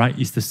 right?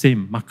 It's the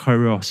same,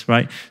 makarios,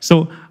 right?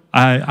 So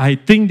I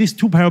think these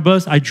two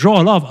parables, I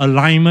draw a lot of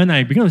alignment.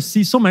 I begin to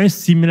see so many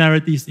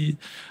similarities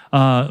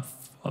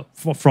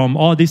from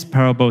all these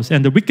parables.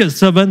 And the wicked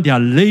servant, they are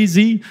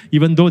lazy,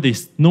 even though they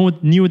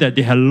knew that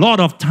they had a lot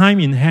of time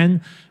in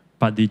hand,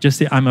 but they just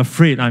say, I'm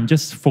afraid. I'm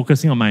just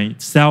focusing on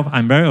myself.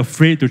 I'm very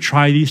afraid to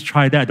try this,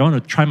 try that. I don't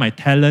want to try my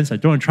talents. I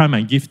don't want to try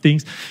my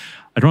giftings.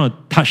 I don't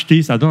want to touch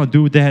this. I don't want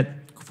to do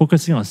that.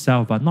 Focusing on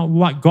self, but not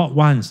what God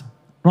wants,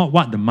 not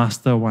what the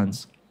master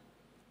wants.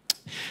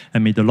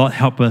 And may the Lord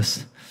help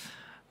us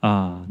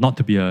not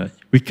to be a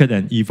wicked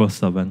and evil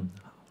servant,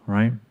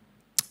 right?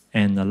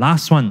 And the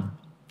last one,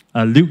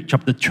 Luke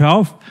chapter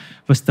 12,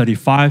 verse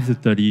 35 to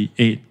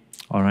 38.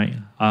 All right.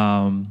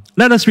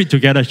 Let us read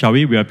together, shall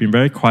we? We have been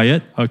very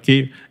quiet.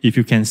 Okay. If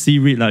you can see,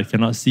 read. Like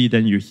cannot see,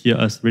 then you hear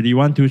us. Ready?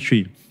 1, 2,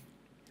 3.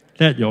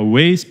 Let your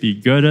waist be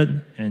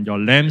girded and your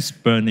lamps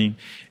burning,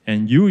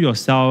 and you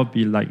yourself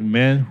be like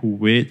men who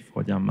wait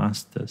for their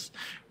masters,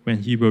 when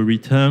he will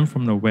return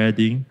from the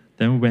wedding.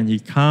 Then when he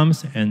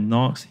comes and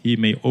knocks, he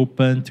may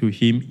open to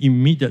him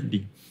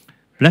immediately.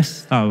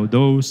 Blessed are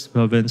those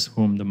servants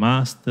whom the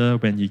master,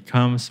 when he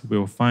comes,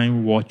 will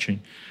find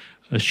watching.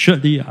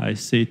 Assuredly, I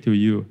say to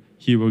you,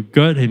 he will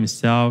gird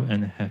himself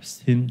and have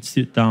him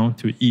sit down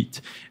to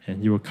eat,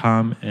 and he will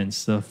come and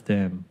serve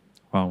them.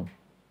 Wow.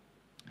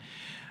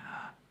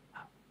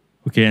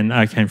 Okay, and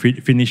I can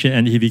finish it.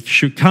 And if he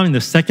should come in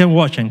the second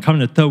watch and come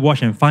in the third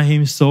watch and find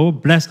him so,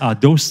 blessed are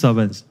those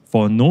servants.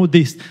 For know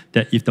this,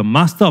 that if the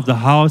master of the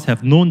house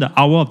have known the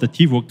hour of the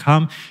thief will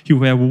come, he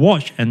will have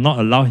watched and not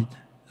allow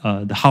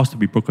the house to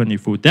be broken in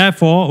full.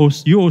 Therefore,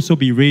 you also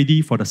be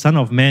ready, for the Son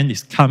of Man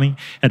is coming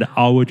at the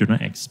hour you do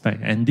not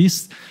expect. And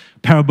this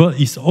parable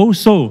is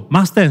also,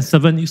 master and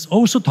servant is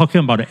also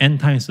talking about the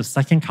end times, the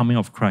second coming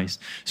of Christ.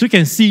 So you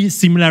can see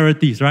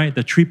similarities, right?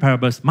 The three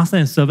parables, master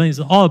and servant, is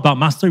all about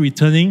master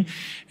returning,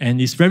 and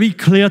it's very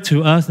clear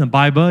to us in the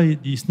Bible. It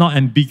is not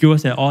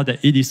ambiguous at all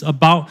that it is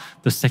about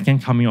the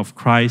second coming of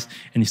Christ,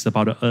 and it's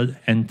about the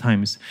end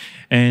times.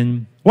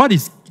 And what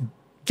is,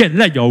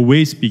 let your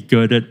waist be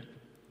girded?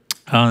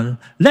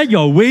 Let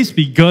your waist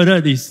be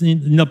girded is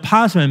in the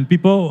past when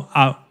people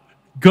are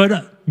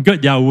gird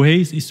their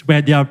waist is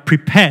where they are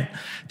prepared.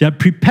 They are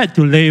prepared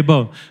to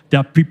labor. They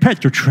are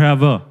prepared to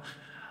travel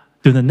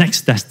to the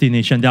next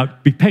destination. They are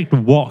prepared to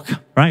walk,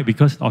 right?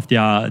 Because of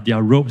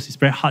their ropes, it's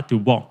very hard to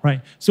walk,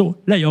 right? So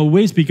let your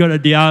waist be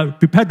girded. They are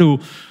prepared to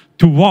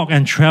walk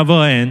and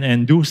travel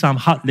and do some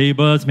hard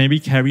labors, maybe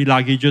carry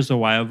luggages or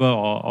whatever,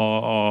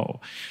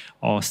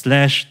 or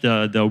slash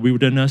the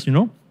wilderness, you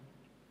know.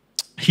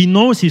 He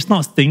knows he's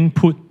not staying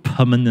put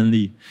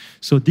permanently.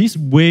 So this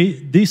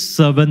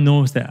servant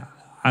knows that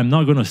I'm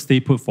not going to stay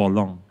put for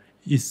long.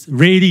 It's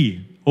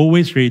ready,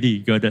 always ready,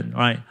 girded,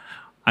 right?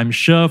 I'm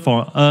sure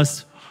for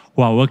us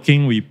who are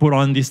working, we put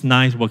on these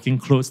nice working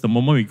clothes. The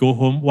moment we go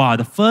home, wow,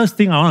 the first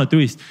thing I want to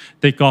do is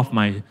take off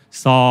my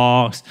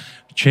socks,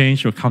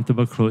 change to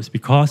comfortable clothes,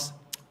 because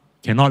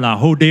cannot la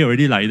whole day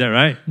already like that,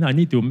 right? I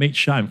need to make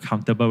sure I'm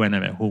comfortable when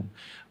I'm at home.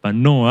 But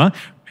no,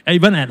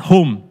 even at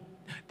home,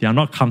 they are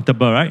not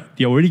comfortable, right?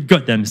 They already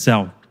got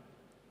themselves.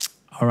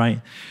 All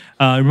right.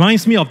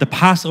 Reminds me of the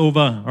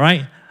Passover,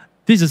 right?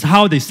 This is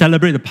how they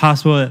celebrate the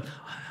Passover.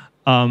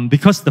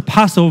 Because the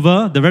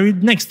Passover, the very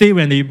next day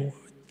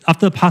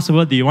after the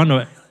Passover, they want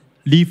to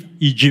leave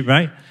Egypt,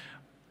 right?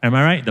 Am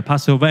I right? The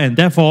Passover. And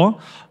therefore,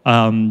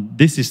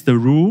 this is the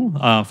rule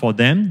for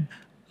them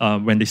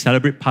when they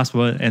celebrate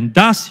Passover. And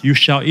thus you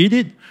shall eat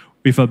it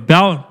with a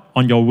belt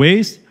on your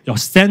waist, your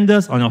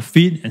sandals on your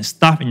feet, and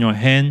staff in your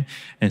hand.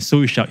 And so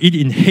you shall eat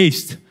in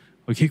haste.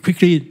 Okay,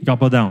 quickly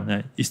gobble down.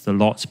 That is the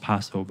Lord's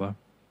Passover.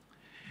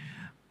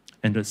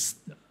 And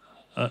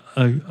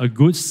a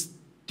good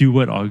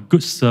steward or a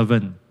good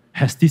servant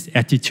has this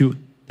attitude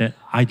that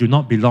I do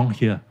not belong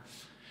here.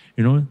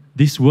 You know,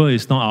 this world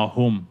is not our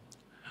home.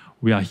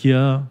 We are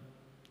here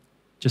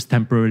just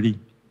temporarily.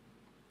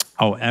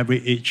 Our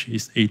average age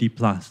is 80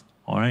 plus.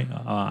 All right,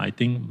 I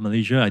think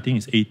Malaysia,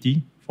 is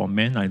 80 for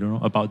men. I don't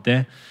know about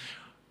that.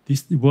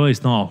 This world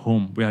is not our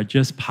home. We are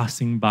just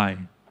passing by.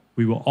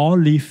 We will all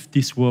leave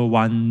this world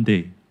one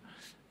day,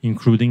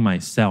 including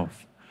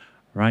myself.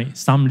 Right?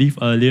 Some leave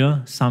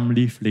earlier, some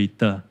leave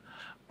later.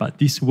 But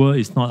this world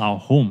is not our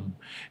home.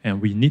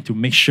 And we need to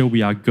make sure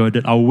we are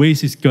girded. Our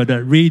waist is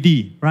girded,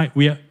 ready. Right?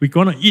 We're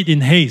going to eat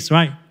in haste.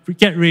 Right? We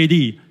get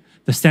ready.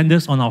 The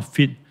sandals on our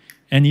feet.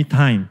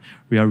 Anytime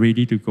we are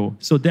ready to go.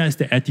 So that's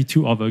the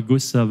attitude of a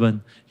good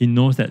servant. He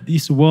knows that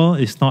this world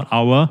is not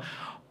our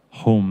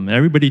home.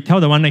 Everybody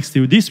tell the one next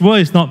to you, this world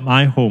is not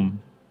my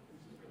home.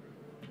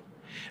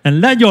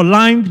 And let your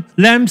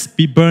lamps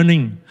be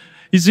burning.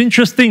 It's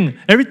interesting.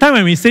 Every time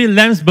when we say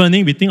lamps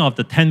burning, we think of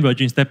the 10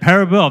 virgins, the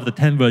parable of the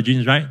 10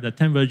 virgins, right? The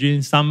 10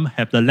 virgins, some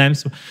have the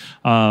lamps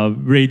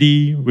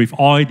ready with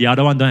oil, the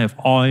other one don't have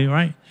oil,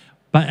 right?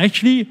 But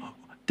actually,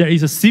 there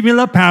is a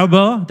similar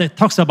parable that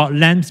talks about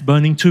lamps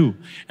burning too.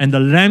 And the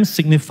lamp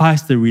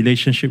signifies the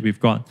relationship with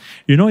God.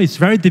 You know, it's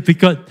very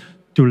difficult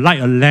to light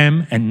a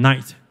lamp at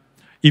night.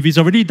 If it's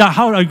already dark,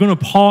 how are you going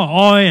to pour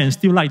oil and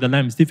still light the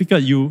lamp? It's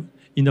difficult.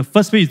 In the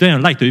first place, you don't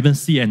have light to even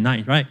see at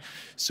night, right?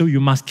 So you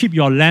must keep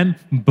your lamp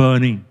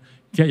burning.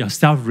 Get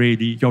yourself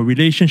ready. Your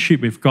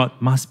relationship with God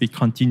must be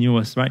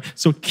continuous, right?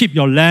 So keep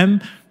your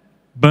lamp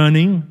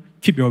burning.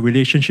 Keep your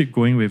relationship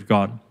going with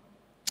God.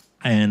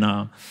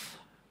 And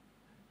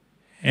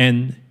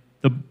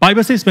the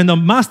Bible says when the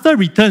master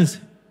returns,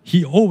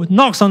 he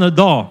knocks on the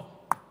door.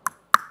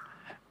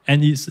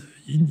 And it's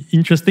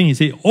interesting, he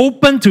says,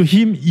 open to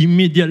him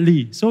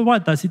immediately. So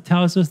what does it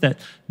tell us? That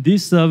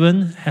this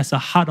servant has a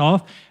heart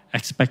of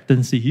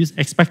expectancy. He's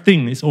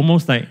expecting. It's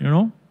almost like,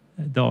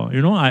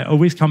 I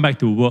always come back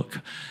to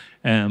work.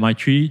 My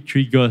three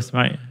girls,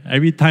 right?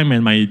 Every time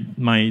when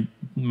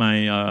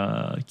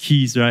my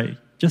keys, right,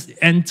 just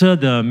enter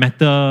the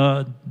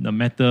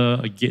metal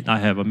gate. I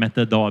have a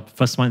metal door.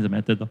 First one is a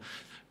metal door.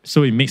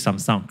 So it makes some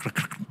sound.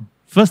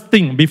 First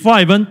thing, before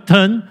I even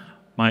turn,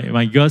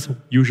 my girls,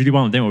 usually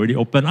one of them already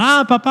open.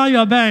 Papa, you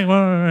are back. All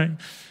right.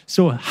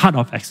 So heart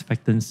of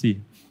expectancy.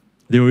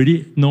 They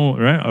already know,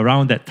 right?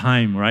 Around that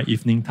time, right?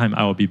 Evening time,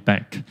 I will be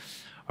back.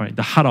 All right.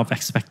 The heart of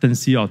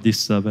expectancy of this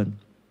servant.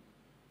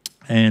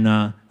 And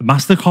the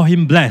master called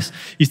him blessed.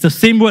 It's the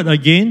same word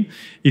again.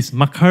 It's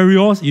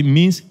makarios. It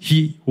means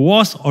he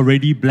was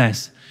already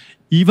blessed.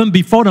 Even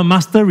before the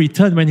master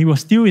returned, when he was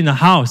still in the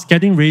house,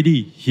 getting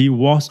ready, he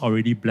was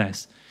already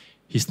blessed.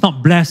 He's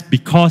not blessed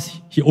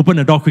because he opened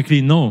the door quickly.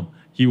 No.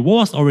 He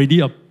was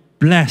already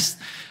blessed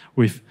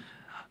with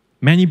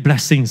many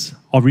blessings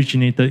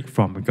originated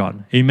from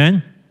God.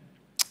 Amen?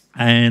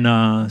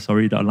 And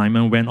sorry, the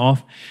alignment went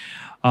off.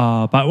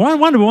 But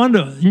one of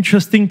the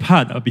interesting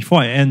part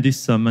before I end this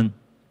sermon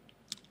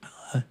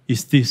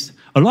is this.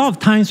 A lot of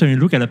times when you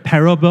look at the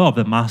parable of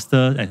the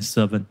master and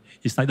servant,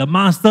 it's like the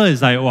master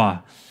is like,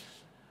 wow,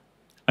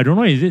 I don't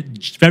know, is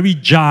it very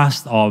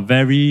just or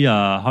very,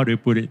 how do you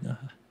put it?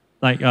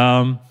 Like,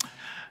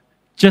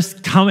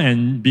 just come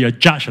and be a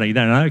judge like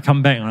that. Right?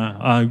 Come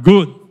back,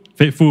 good,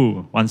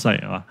 faithful, one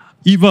side.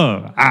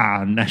 Evil,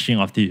 gnashing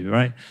of teeth,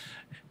 right?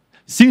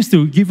 Seems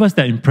to give us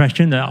that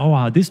impression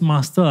that, this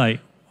master,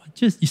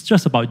 it's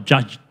just about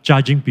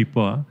judging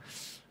people.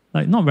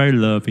 Like, not very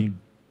loving.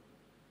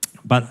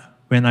 But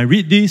when I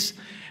read this,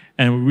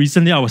 and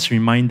recently I was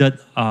reminded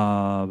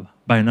by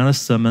another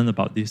sermon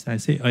about this, I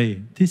say,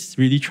 hey, this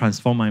really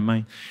transformed my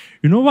mind.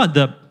 You know what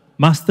the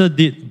master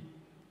did?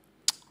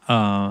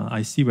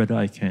 I see whether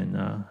I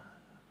can...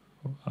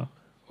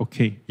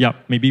 okay, yeah,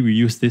 maybe we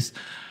use this.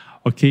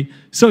 Okay,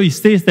 so it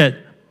says that,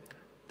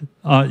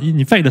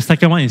 in fact, the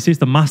second one, it says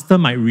the master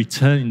might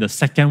return in the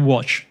second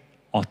watch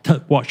or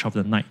third watch of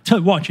the night.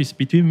 Third watch is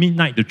between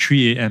midnight to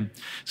 3 a.m.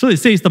 So it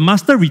says the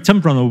master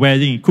returned from a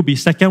wedding. It could be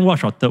second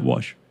watch or third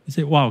watch. You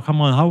say, wow, come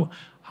on,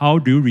 how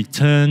do you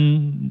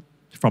return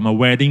from a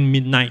wedding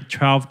midnight,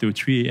 12 to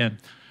 3 a.m.?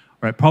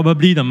 Right,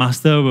 probably the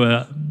master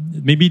will,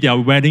 maybe their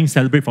wedding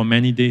celebrate for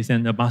many days,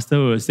 and the master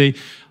will say,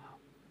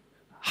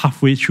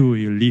 halfway through,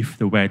 you leave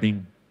the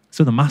wedding.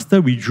 So the master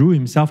withdrew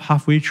himself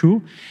halfway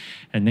through,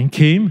 and then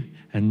came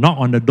and knocked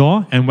on the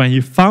door. And when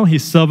he found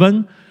his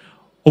servant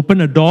open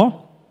the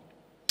door,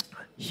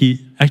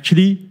 he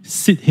actually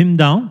sit him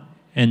down.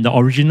 And the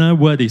original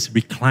word is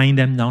recline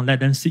them down, let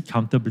them sit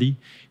comfortably.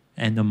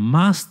 And the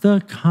master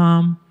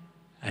come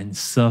and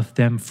serve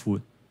them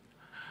food.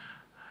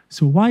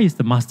 So why is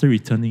the master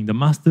returning? The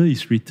master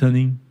is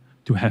returning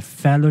to have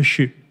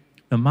fellowship.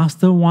 The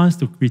master wants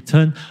to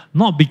return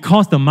not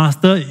because the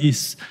master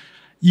is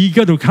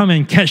eager to come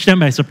and catch them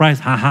by surprise.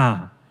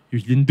 You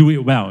didn't do it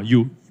well.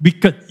 You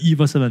wicked,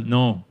 evil servant.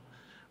 No.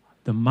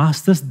 The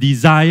master's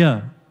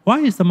desire. Why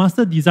is the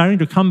master desiring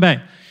to come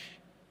back?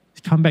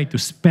 Come back to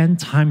spend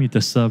time with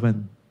the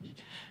servant.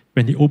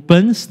 When he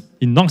opens,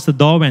 he knocks the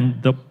door. When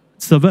the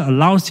servant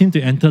allows him to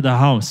enter the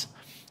house,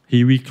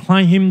 he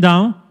reclines him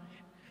down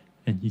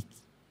and he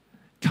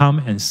come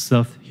and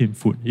serve him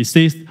food. It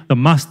says the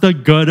master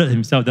girded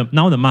himself.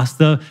 Now the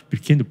master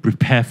began to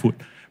prepare food.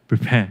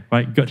 Prepare,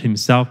 right? Gird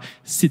himself,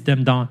 sit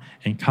them down,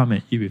 and come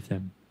and eat with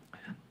them.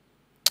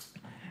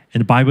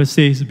 And the Bible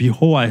says,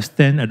 behold, I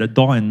stand at the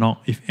door and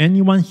knock. If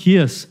anyone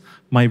hears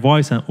my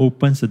voice and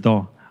opens the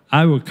door,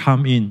 I will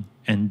come in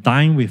and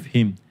dine with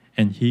him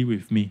and he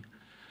with me.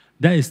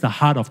 That is the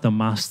heart of the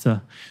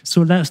master.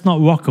 So let's not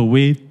walk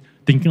away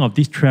thinking of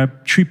these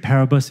three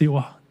parables. Say,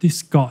 wow,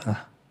 this God,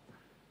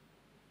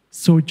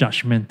 so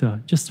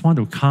judgmental. Just want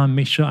to come,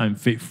 make sure I'm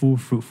faithful,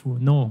 fruitful.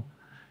 No.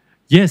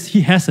 Yes,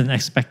 he has an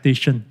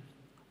expectation.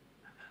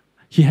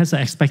 He has an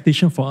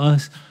expectation for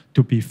us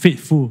to be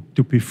faithful,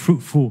 to be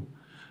fruitful,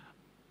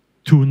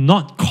 to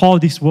not call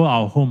this world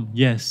our home.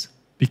 Yes,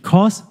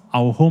 because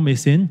our home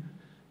is in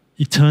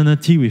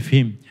eternity with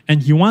him.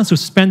 And he wants to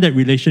spend that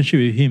relationship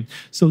with him.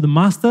 So the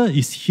master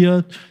is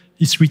here,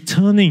 is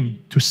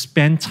returning to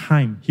spend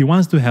time. He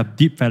wants to have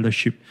deep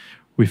fellowship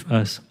with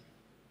us.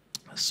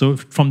 So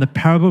from the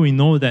parable, we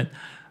know that,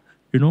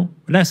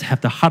 let's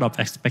have the heart of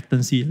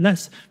expectancy.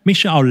 Let's make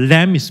sure our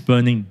lamp is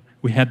burning.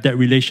 We have that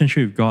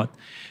relationship with God.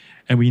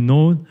 And we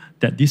know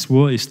that this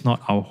world is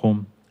not our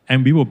home.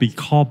 And we will be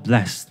called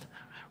blessed.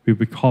 We will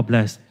be called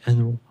blessed.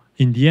 And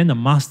in the end, the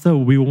master,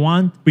 we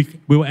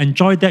will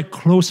enjoy that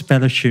close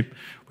fellowship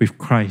with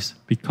Christ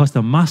because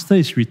the master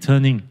is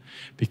returning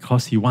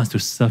because he wants to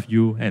serve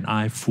you and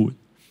I food.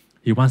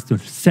 He wants to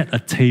set a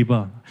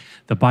table.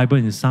 The Bible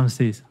in Psalm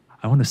says,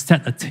 I want to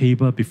set a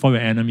table before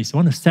your enemies. I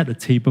want to set a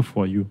table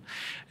for you.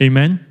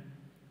 Amen?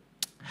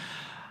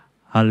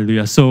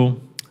 Hallelujah. So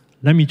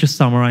let me just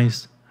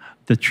summarize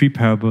the three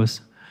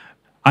parables.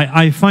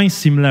 I find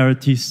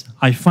similarities.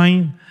 I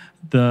find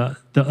the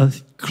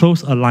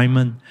close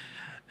alignment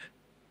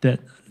that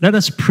let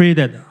us pray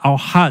that our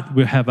heart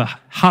will have a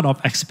heart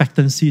of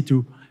expectancy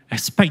to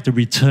expect the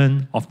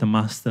return of the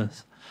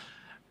masters.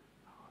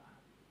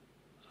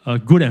 A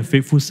good and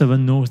faithful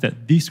servant knows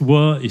that this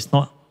world is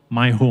not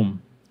my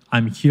home.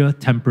 I'm here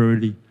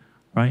temporarily,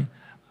 right?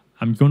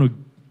 I'm going to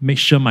make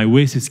sure my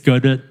waist is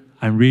girded.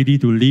 I'm ready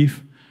to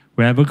live.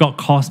 Wherever God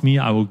calls me,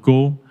 I will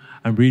go.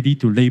 I'm ready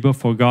to labor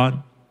for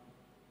God.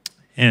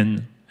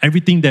 And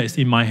everything that is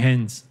in my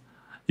hands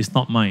is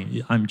not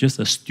mine. I'm just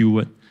a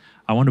steward.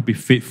 I want to be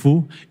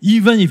faithful.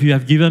 Even if you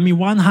have given me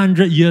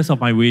 100 years of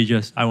my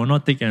wages, I will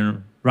not take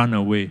and run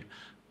away.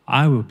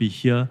 I will be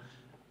here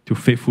to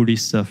faithfully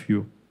serve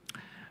you.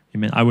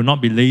 Amen. I will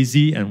not be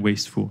lazy and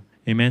wasteful.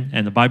 Amen.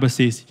 And the Bible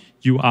says,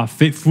 you are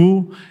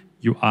faithful,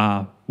 you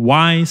are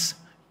wise,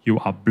 you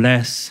are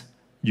blessed,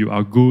 you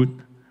are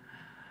good.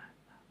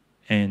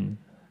 And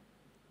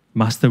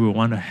Master will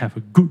want to have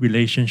a good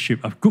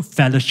relationship, a good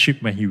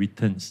fellowship when he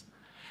returns.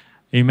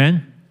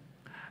 Amen.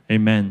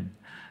 Amen.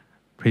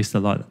 Praise the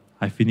Lord.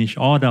 I finished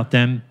all of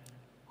them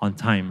on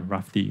time,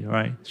 roughly. All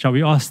right. Shall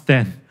we all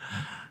stand?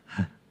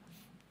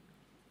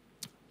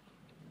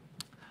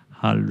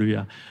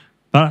 Hallelujah.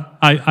 But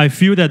I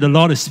feel that the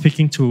Lord is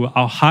speaking to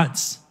our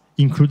hearts,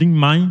 including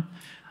mine.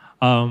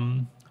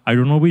 I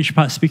don't know which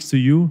part speaks to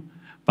you,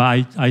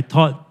 but I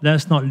thought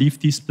let's not leave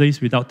this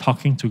place without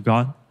talking to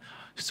God.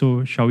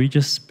 So shall we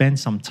just spend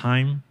some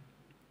time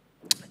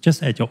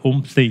just at your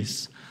own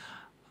place?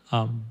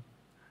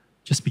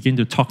 Just begin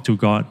to talk to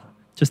God.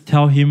 Just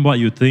tell him what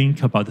you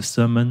think about the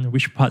sermon,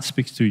 which part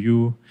speaks to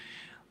you.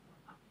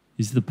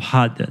 Is the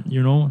part that,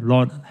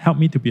 Lord, help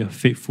me to be a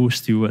faithful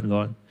steward,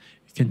 Lord.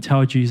 You can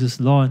tell Jesus,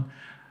 Lord,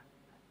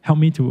 help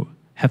me to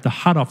have the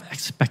heart of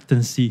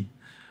expectancy,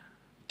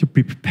 to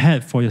be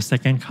prepared for your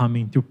second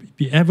coming, to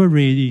be ever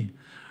ready.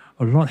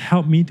 Oh, Lord,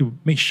 help me to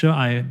make sure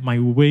my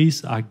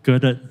ways are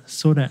girded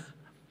so that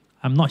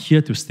I'm not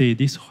here to stay.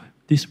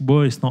 This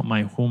world is not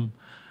my home.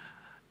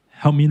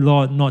 Help me,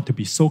 Lord, not to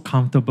be so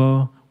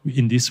comfortable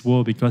in this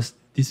world because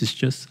this is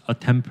just a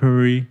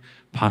temporary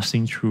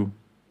passing through.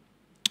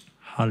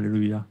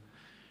 Hallelujah.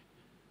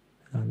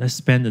 Let's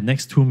spend the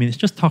next 2 minutes.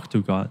 Just talk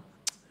to God.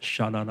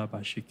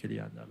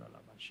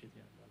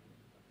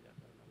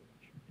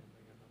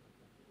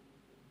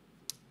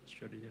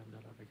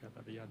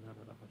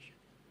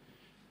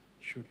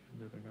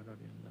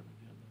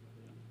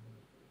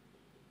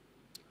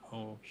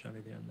 Oh,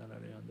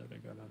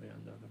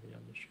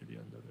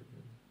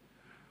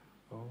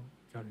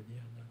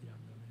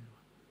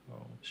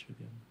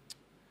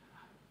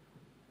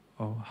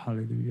 oh,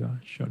 hallelujah.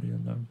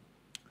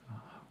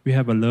 We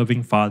have a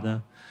loving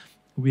Father.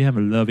 We have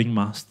a loving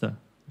Master.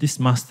 This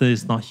Master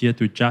is not here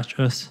to judge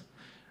us,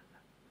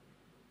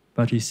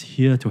 but he's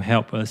here to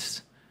help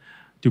us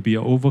to be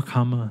an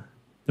overcomer.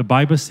 The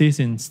Bible says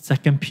in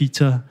 2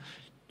 Peter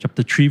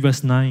chapter 3,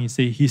 verse 9, it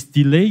says, he's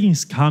delaying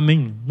his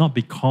coming, not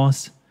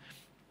because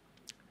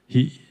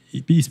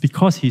it's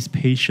because he's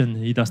patient.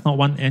 He does not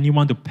want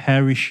anyone to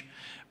perish,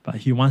 but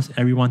he wants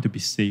everyone to be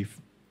saved.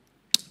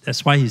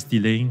 That's why he's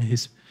delaying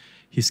his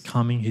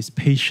coming. He's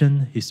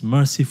patient, he's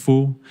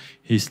merciful,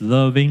 he's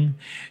loving,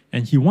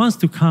 and he wants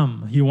to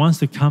come. He wants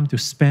to come to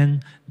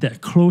spend that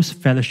close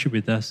fellowship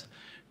with us.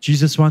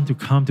 Jesus wants to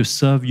come to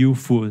serve you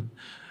food.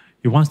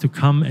 He wants to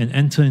come and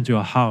enter into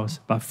your house.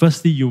 But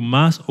firstly, you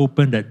must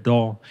open that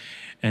door.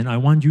 And I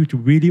want you to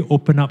really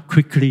open up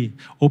quickly.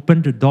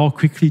 Open the door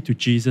quickly to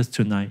Jesus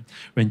tonight.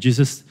 When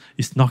Jesus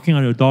is knocking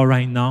on your door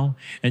right now,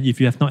 and if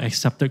you have not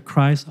accepted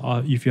Christ,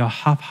 or if you are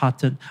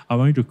half-hearted, I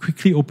want you to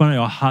quickly open up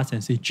your hearts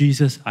and say,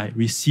 Jesus, I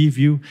receive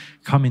you.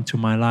 Come into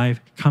my life.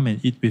 Come and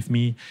eat with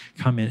me.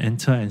 Come and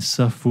enter and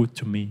serve food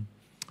to me.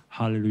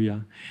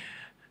 Hallelujah.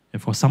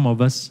 And for some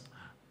of us,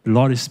 the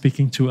Lord is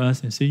speaking to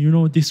us and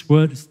saying,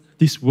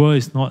 this world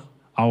is not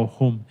our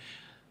home.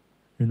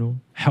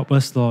 Help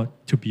us, Lord,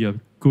 to be a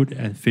good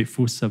and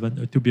faithful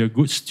servant, to be a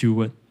good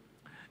steward.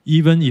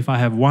 Even if I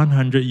have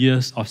 100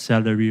 years of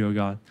salary, oh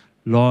God,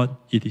 Lord,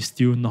 it is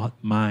still not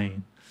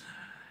mine.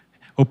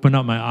 Open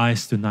up my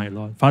eyes tonight,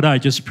 Lord. Father, I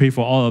just pray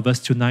for all of us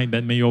tonight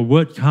that may your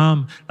word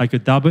come like a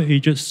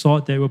double-edged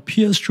sword that will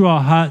pierce through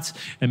our hearts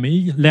and may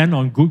it land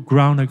on good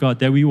ground, oh God,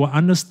 that we will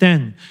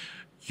understand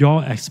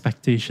your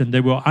expectation,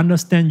 that we'll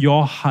understand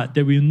your heart,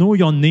 that we know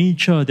your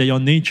nature, that your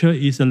nature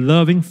is a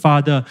loving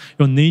Father,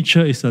 your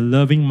nature is a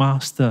loving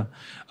Master,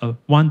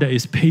 one that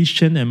is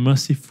patient and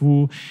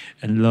merciful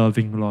and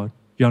loving, Lord.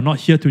 You are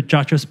not here to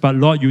judge us, but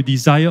Lord, you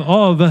desire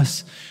all of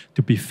us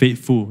to be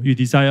faithful. You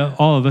desire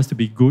all of us to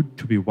be good,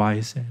 to be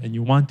wise, and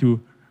you want to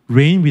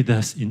reign with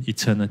us in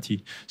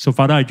eternity. So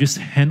Father, I just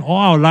hand all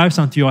our lives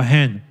unto your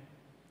hand.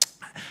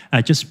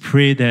 I just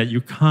pray that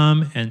you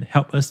come and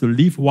help us to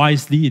live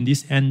wisely in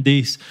these end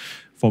days,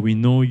 for we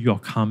know your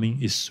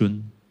coming is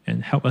soon.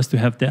 And help us to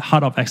have that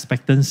heart of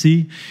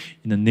expectancy.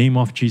 In the name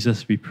of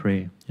Jesus, we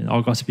pray. And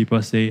all God's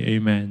people say,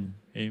 amen.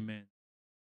 Amen.